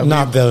 But, yeah,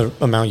 not the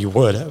amount you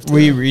would have to.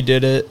 We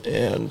redid it,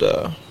 and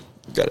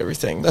got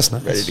everything that's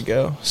nice. ready to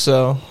go.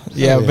 So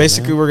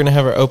basically we're gonna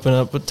have her open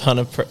up a ton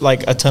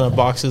of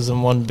boxes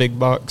in one big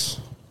box.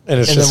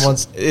 And then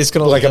once it's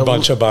gonna like a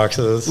bunch of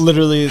boxes,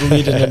 literally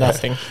lead into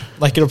nothing.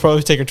 Like it'll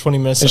probably take her 20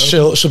 minutes. And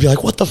she'll be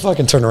like, "What the fuck?"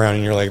 and turn around,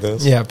 and you're like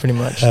this. Yeah, pretty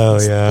much. Oh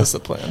that's the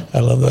plan. I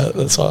love that.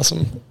 That's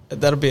awesome.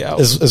 That'll be out.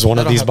 Is one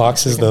of these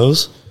boxes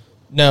those?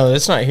 No,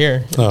 it's not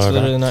here. It's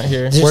literally not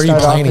here. Where are you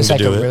planning to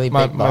do it? Really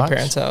my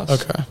parents' house.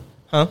 Okay.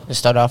 Huh? It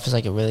start off as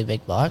like a really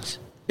big box.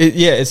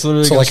 It's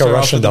literally so like a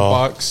Russian doll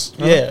box.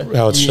 Yeah.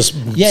 No, it's just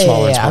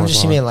smaller. Yeah. I'm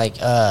just meaning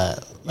like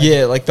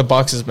like the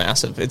box is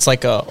massive. It's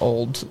like a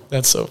old.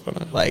 That's so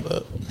funny. Like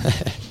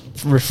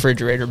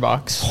refrigerator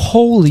box.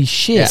 Holy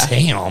shit! Yeah.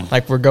 Damn.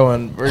 Like we're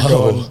going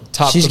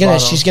top. She's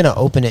gonna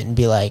open it and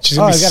be like,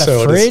 "Oh, I got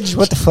a fridge.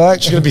 What the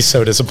fuck?" She's gonna be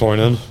so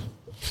disappointed.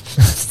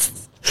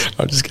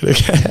 I'm just kidding.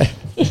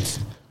 It's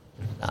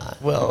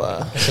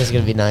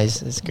gonna be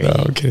nice. It's great.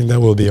 No, I'm kidding. That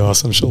will be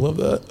awesome. She'll love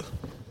that.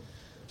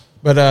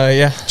 But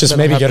just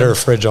maybe get her a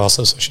fridge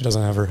also, so she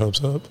doesn't have her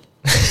hopes up.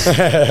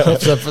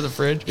 Hopes up for the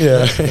fridge.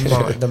 Yeah,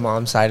 the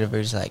mom side of her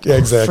is like,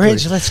 exactly.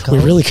 Fridge, let's go. We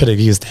really could have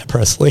used that,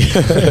 Presley.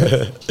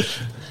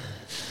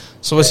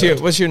 So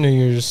what's your New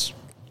Year's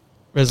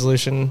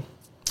resolution?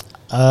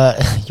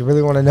 You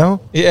really want to know?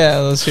 Yeah,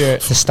 let's hear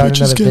it. To start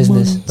another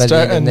business.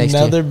 Start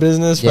another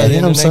business by the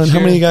end of next year. How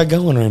many you got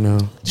going right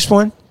now? Just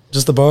one.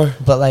 Just the bar?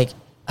 But like,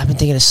 I've been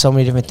thinking of so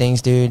many different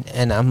things, dude,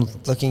 and I'm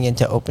looking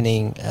into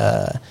opening.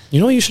 You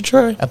know what you should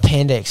try? A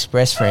Panda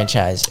Express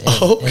franchise. In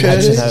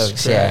Hudson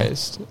Oaks, yeah.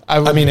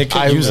 I mean, it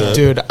could use it,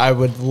 dude. I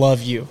would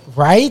love you,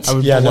 right?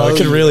 It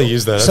could really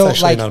use that. That's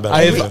actually not a bad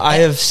idea. I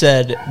have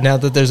said now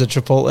that there's a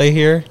Chipotle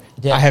here.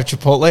 Yeah. I have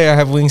Chipotle. I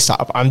have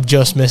Wingstop. I'm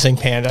just missing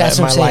Panda. That's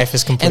and my life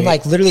is complete. And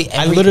like literally,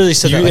 I literally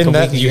said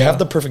that. You have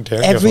the perfect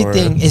area.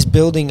 Everything is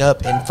building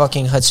up in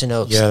fucking Hudson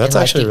Oaks. Yeah, that's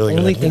actually really good.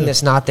 The only thing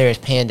that's not there is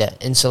Panda.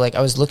 And so like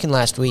I was looking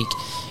last week,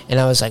 and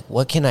I was like,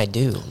 what can I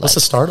do? What's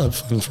the startup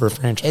fund for a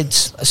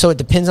franchise? It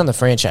depends on the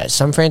franchise.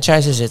 Some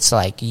franchises, it's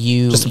like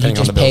you just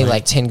pay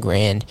like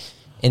 $10,000,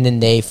 and then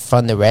they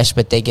fund the rest,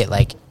 but they get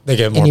more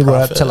anywhere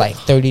profit. Up to like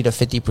 30 to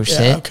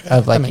 50%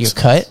 of like your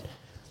cut.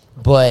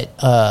 But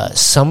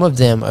some of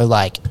them are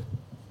like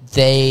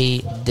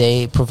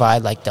they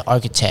provide like the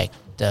architect,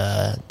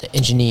 the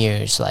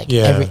engineers, like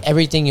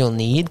everything you'll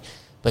need,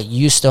 but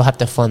you still have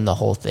to fund the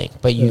whole thing.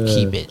 But you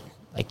keep it.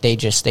 Like they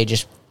just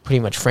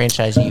pretty much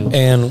franchise you.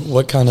 And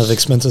what kind of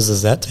expenses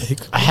does that take?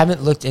 I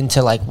haven't looked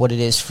into like what it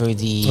is for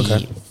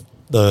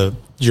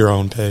your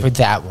own pay for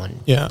that one.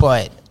 Yeah,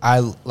 but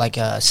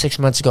I 6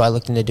 months ago I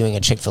looked into doing a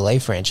Chick-fil-A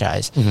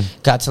franchise.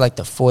 Got to like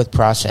the fourth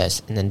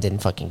process and then didn't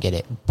fucking get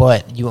it.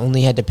 But you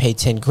only had to pay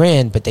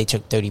 $10,000, but they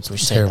took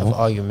 30% of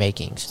all your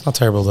makings. It's not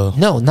terrible though.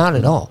 No, not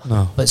at all.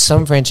 No, but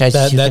some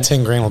franchises that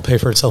 $10,000 will pay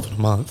for itself in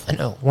a month. I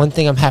know. One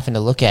thing I'm having to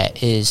look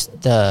at is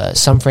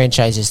some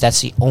franchises.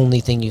 That's the only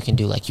thing you can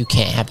do. Like you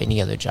can't have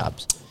any other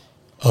jobs.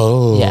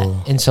 Oh. Yeah.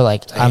 And so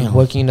like I'm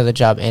working another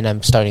job and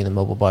I'm starting the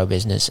mobile bar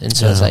business. And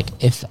so it's like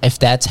if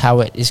that's how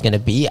it is going to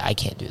be, I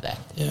can't do that.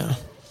 Yeah.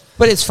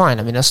 But it's fine.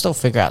 I mean, I'll still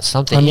figure out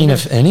something. I mean,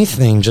 if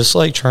anything, just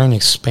like try and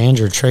expand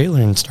your trailer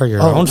and start your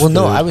own food.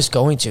 No, I was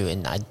going to,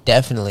 and I'm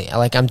definitely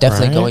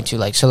going to.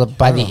 Like, so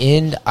by the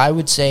end, I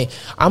would say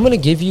I'm going to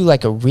give you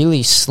like a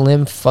really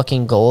slim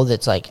fucking goal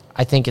that's like,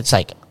 I think it's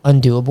like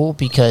undoable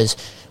because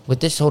with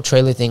this whole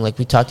trailer thing, like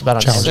we talked about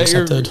on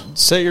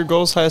set your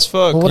goals high as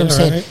fuck. Well, what I'm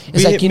saying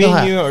is like, me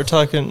and you are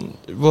talking,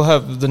 we'll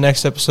have the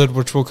next episode,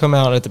 which will come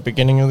out at the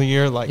beginning of the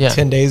year, like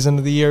 10 days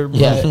into the year.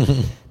 But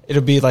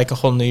it'll be like a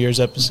whole New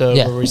Year's episode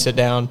where we sit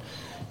down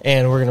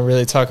and we're going to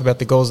really talk about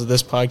the goals of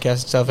this podcast and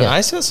stuff. And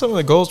I set some of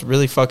the goals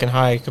really fucking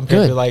high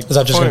compared to like... Is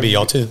that just going to be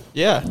y'all too?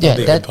 Yeah.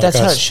 Yeah, that's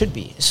how it should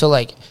be. So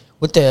like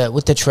with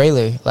the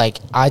trailer, like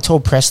I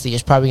told Presley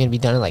it's probably going to be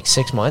done in like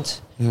 6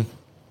 months.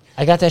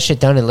 I got that shit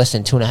done in less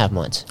than 2.5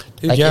 months.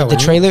 Dude, like the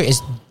trailer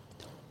is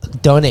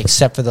done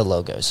except for the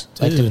logos,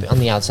 like on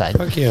the outside.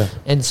 Fuck yeah!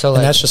 And so,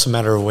 that's just a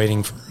matter of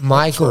waiting for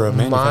a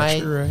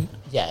manufacturer, right?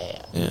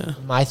 Yeah.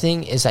 My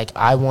thing is like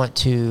I want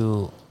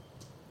to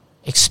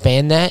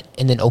expand that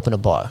and then open a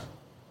bar.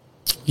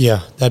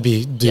 Yeah, that'd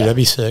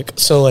be sick.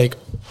 So like,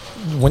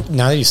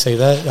 now that you say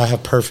that, I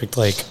have perfect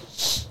like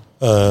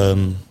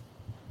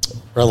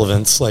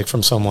relevance, like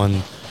from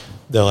someone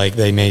that like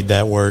they made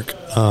that work.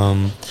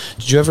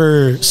 Did you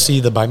ever see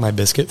the Bite My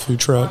Biscuit food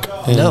truck?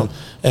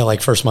 At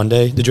like First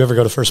Monday. Did you ever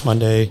go to First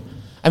Monday?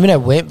 I mean, I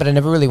went, but I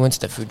never really went to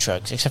the food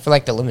trucks except for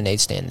like the lemonade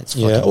stand. That's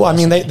well, I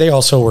mean, they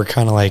also were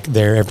kind of like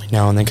there every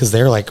now and then because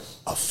they're like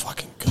a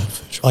fucking good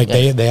food truck. Like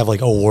they have like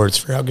awards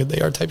for how good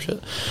they are type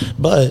shit.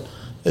 But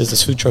there's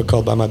this food truck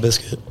called Bite My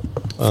Biscuit.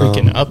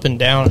 Freaking up and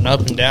down and up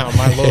and down.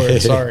 My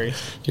lord, sorry.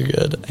 You're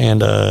good.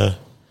 And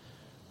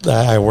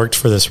I worked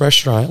for this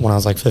restaurant when I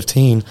was like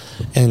 15,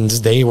 and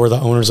they were the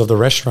owners of the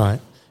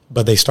restaurant.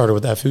 but they started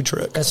with that food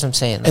truck. That's what I'm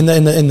saying. And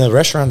then the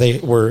restaurant they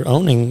were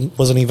owning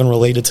wasn't even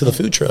related to the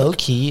food truck. Low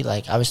key,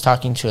 like I was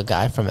talking to a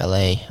guy from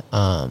LA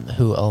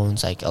who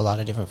owns like a lot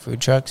of different food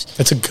trucks.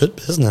 It's a good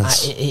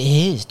business. It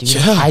is, dude.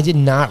 Yeah. I did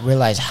not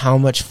realize how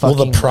much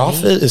fucking the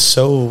profit is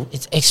so.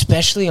 It's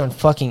especially on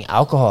fucking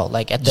alcohol.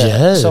 Like at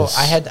the so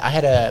I had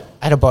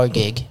a bar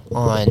gig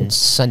on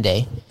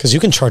Sunday because you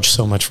can charge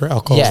so much for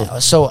alcohol. Yeah,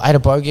 so I had a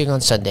bar gig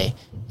on Sunday,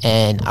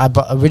 and I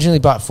originally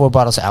bought 4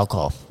 bottles of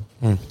alcohol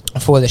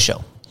for the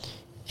show.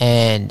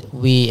 And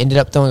we ended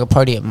up throwing a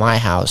party at my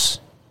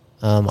house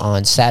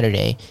on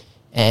Saturday,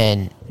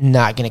 and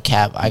not gonna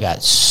cap, I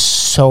got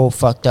so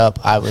fucked up.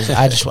 I was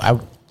out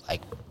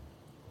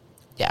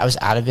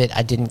of it.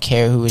 I didn't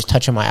care who was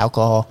touching my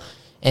alcohol,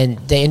 and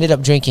they ended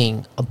up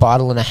drinking a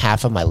bottle and a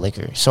half of my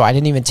liquor. So I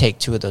didn't even take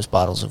 2 of those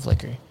bottles of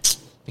liquor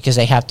because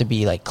they have to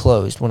be like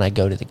closed when I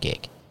go to the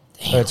gig,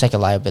 or it's like a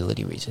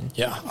liability reason.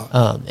 Yeah.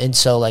 And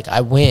so like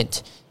I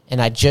went.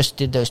 And I just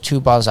did those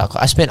 2 bottles of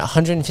alcohol. I spent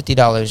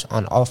 $150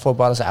 on all 4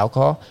 bottles of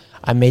alcohol.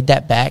 I made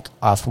that back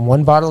off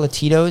 1 bottle of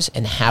Tito's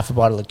and half a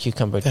bottle of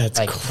cucumber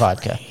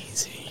vodka.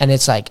 And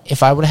it's like,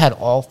 if I would have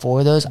had all 4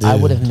 of those, I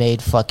would have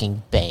made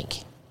fucking bank.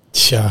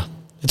 Yeah.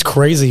 It's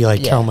crazy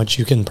how much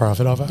you can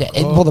profit off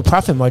alcohol. Well, the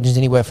profit margin's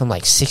anywhere from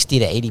like 60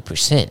 to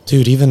 80%.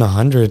 Dude, even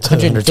 100 to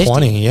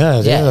 120.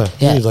 Yeah.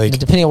 Dude, like,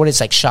 depending on what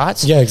it's like,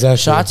 shots. Yeah, exactly.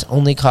 Shots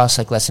only cost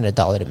like less than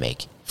 $1 to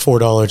make.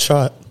 $4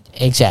 shot.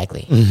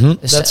 Exactly.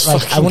 Mm-hmm. That's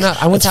like I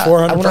went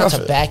out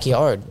to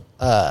Backyard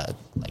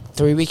like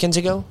 3 weekends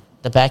ago.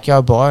 The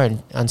Backyard bar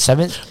on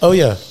 7th. Oh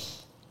yeah,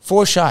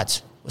 4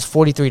 shots was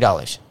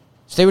 $43.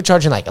 So they were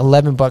charging like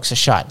 $11 a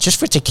shot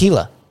just for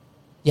tequila.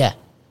 Yeah,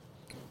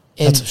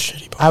 and that's a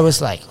shitty bar. I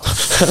was like,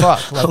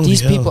 fuck. Like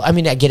these people. I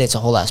mean, I get it's a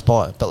whole ass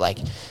bar, but like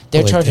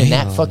they're charging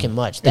that fucking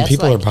much. That's and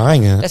people are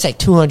buying it. That's like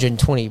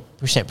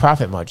 220%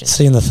 profit margin.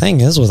 See, and the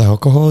thing is with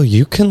alcohol,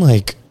 you can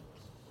like.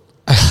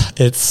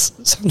 It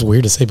sounds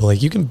weird to say, but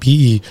like you can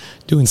be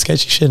doing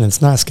sketchy shit and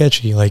it's not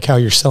sketchy. Like how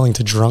you're selling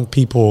to drunk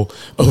people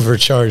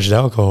overcharged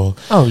alcohol.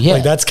 Oh yeah,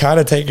 like that's kind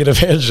of taking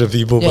advantage of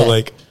people. But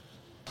like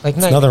there's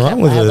nothing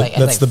wrong with it. Like,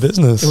 that's the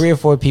business. 3 or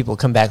 4 people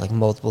come back like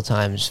multiple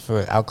times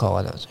for alcohol,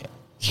 and I was like,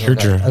 you're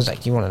drunk. I was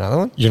like, you want another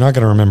one? You're not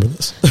gonna remember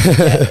this.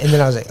 And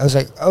then I was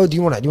like, oh, do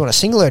you want a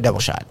single or a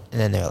double shot?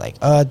 And then they were like,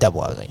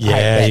 double. I was like,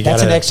 yeah, right,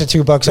 that's an extra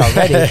 $2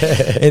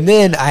 already. And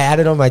then I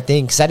added on my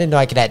thing because I didn't know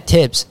I could add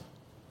tips.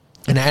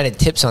 And I added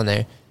tips on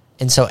there.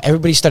 And so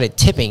everybody started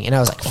tipping. And I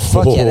was like,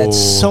 fuck yeah, that's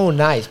so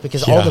nice.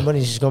 Because all the money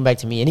is just going back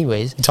to me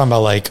anyways. You're talking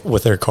about like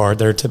with their card,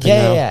 they're tipping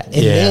now? Yeah. And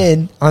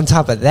then on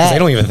top of that. They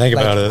don't even think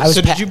about it.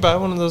 So did you buy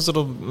one of those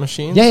little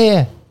machines?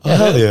 Yeah. Oh,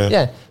 hell yeah.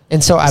 Yeah.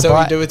 And so Is that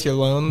what you did with your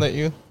loan that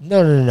you?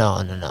 No.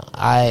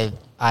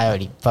 I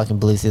already fucking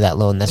blew through that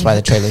loan. That's why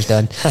the trailer's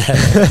done.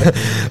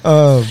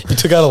 You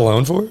took out a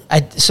loan for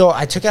it? So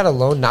I took out a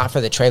loan not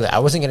for the trailer. I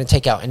wasn't going to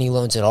take out any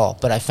loans at all.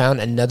 But I found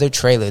another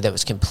trailer that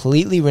was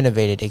completely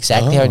renovated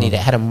exactly how I needed.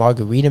 It had a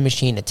margarita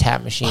machine, a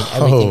tap machine,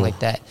 everything like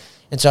that.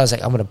 And so I was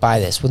like, I'm going to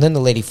buy this. Well, then the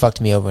lady fucked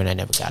me over and I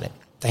never got it.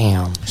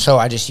 Damn. So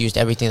I just used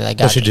everything that I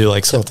got. What should you do,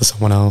 like sell it to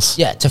someone else?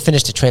 Yeah, to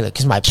finish the trailer.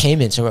 Because my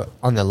payments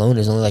on the loan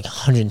is only like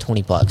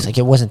 $120. Like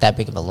it wasn't that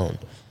big of a loan.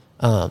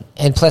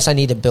 And plus I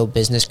need to build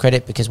business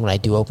credit because when I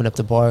do open up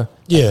the bar,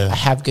 I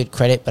have good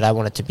credit, but I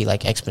want it to be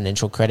like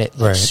exponential credit,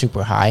 like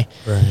super high.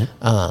 Right.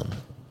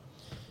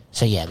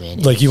 So yeah, man.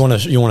 Like you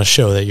want to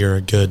show that you're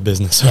a good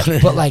business owner.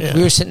 But like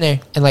we were sitting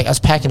there and like I was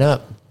packing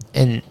up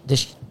and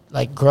this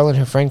like girl and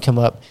her friend come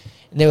up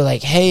and they were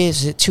like, hey,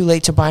 is it too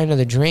late to buy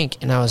another drink?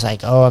 And I was like,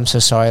 oh, I'm so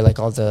sorry. Like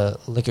all the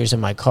liquor's in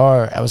my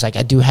car. I was like,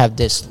 I do have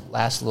this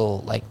last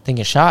little like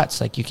thing of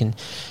shots. Like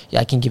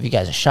I can give you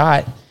guys a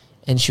shot.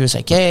 And she was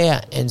like,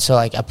 yeah. And so,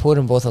 like, I poured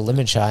them both a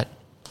lemon drop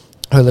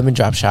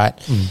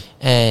shot.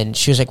 And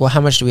she was like, well,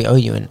 how much do we owe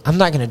you? And I'm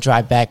not going to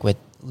drive back with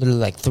literally,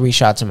 like, 3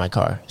 shots in my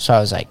car. So I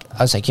was like,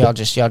 y'all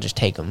just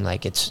take them.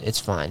 Like, it's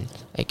fine.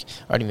 Like,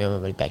 I already made my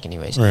money back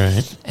anyways.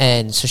 Right.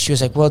 And so she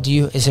was like, well,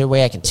 is there a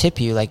way I can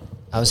tip you? Like,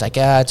 I was like,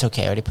 it's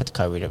okay. I already put the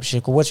card reader up. She's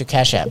like, well, what's your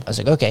Cash App? I was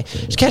like, okay.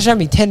 Just Cash App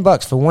me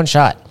 $10 for 1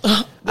 shot.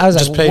 I was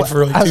just like, paid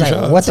for like 2 shots.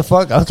 Like, what the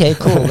fuck? Okay,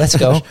 cool. Let's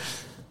go.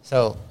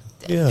 So...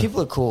 Yeah.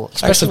 People are cool,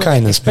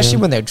 especially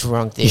when they're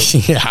drunk,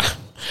 dude. Yeah,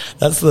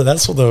 that's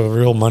the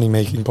real money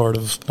making part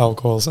of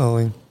alcohol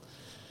selling.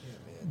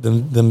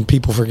 Them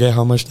people forget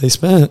how much they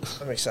spent.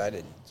 I'm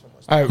excited.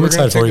 All right, I'm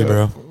excited for you,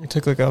 bro. We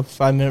took like a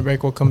 5-minute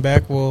break. We'll come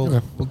back.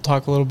 We'll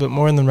talk a little bit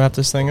more and then wrap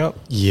this thing up.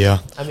 Yeah,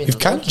 I mean,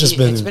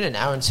 it's been an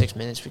hour and 6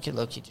 minutes. We could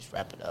low-key just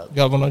wrap it up.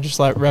 Y'all want to just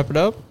like wrap it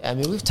up? Yeah, I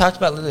mean, we've talked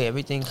about literally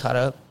everything. Caught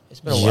up. It's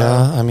been a while.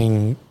 Yeah, I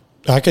mean.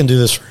 I can do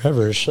this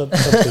forever. Shut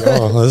up to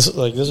y'all. This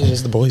is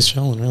just the boys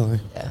chilling, really.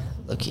 Yeah,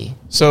 low-key.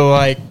 So,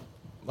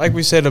 like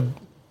we said to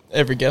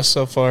every guest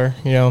so far,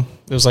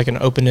 there's like an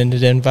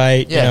open-ended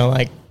invite. Yeah.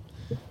 Like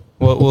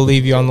we'll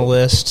leave you on the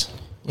list.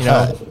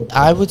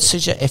 I would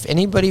suggest if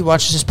anybody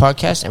watches this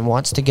podcast and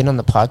wants to get on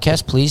the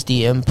podcast, please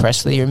DM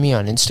Presley or me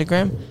on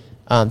Instagram.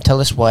 Tell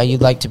us why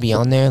you'd like to be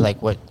on there,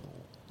 like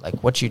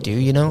what you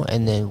do,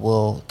 and then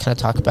we'll kind of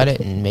talk about it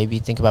and maybe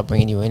think about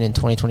bringing you in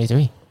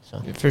 2023.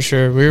 So. For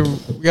sure. We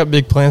got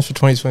big plans for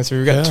 2023.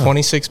 We got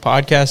 26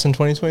 podcasts in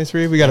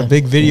 2023. We got a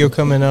big video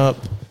coming up.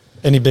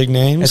 Any big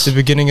names? At the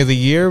beginning of the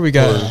year, we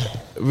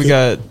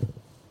got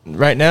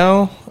right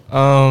now,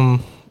 no,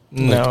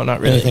 not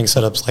really. Anything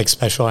set up like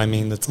special, I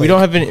mean, that's we don't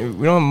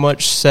have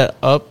much set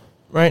up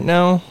right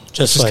now.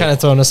 Just like, kind of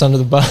throwing us under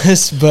the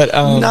bus, but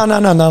no, not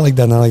like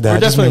that. We're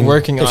definitely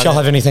working on it. If y'all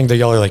have anything that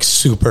y'all are like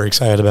super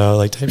excited about,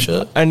 like type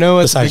shit. I know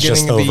at the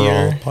beginning of the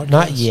year, podcast.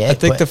 Not yet. I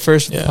think the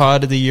first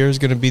pod of the year is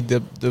going to be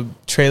the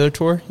trailer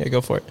tour. Yeah,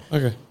 go for it.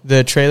 Okay.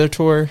 The trailer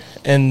tour,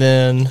 and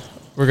then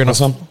we're gonna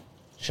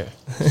Sure.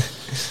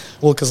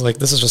 Well, because like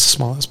this is just the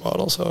smallest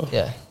bottle, so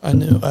yeah, I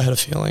knew, I had a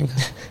feeling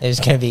it was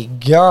gonna be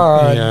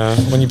gone. Yeah,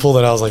 when you pulled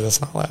it out, I was like, that's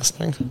not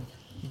lasting.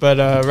 But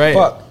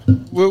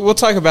we'll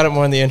talk about it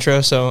more in the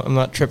intro, so I'm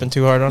not tripping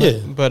too hard on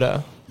it. But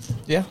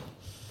it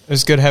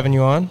was good having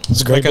you on.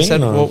 It's great. Like I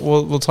said,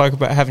 we'll talk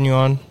about having you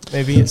on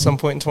maybe at some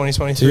point in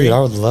 2023. Dude,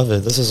 I would love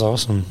it. This is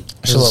awesome.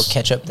 It's a little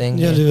catch up thing.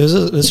 Yeah, dude,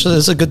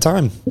 it's a good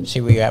time.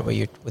 See where you're at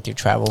with your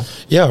travel.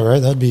 Yeah, right.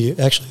 That'd be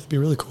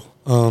really cool.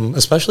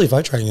 Especially if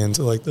I try to get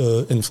into like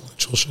the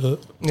influential shit.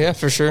 Yeah,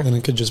 for sure. Then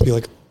it could just be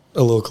like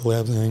a little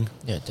collab thing.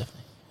 Yeah, definitely.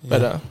 Yeah.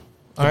 But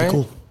all right,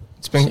 cool.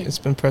 It's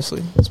been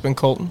Presley. It's been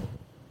Colton.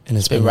 And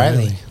it's been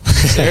Riley.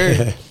 All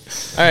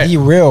right. Be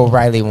real,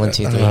 Riley 1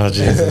 2 3. Oh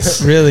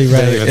Jesus! Really,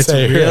 Riley. It's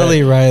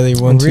really Riley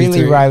 1 2 3.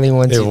 Really, Riley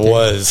 1 2 3. It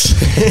was.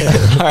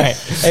 All right.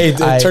 Hey,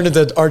 it turned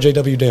into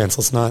RJW dance.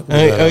 Let's not.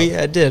 Yeah,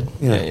 it did.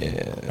 Yeah.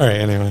 All right.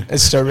 Anyway,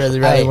 it's still really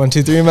Riley 1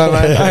 2 3 in my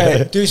mind. All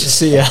right. Deuces.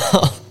 See ya.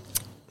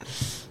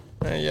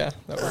 Yeah,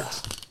 that works.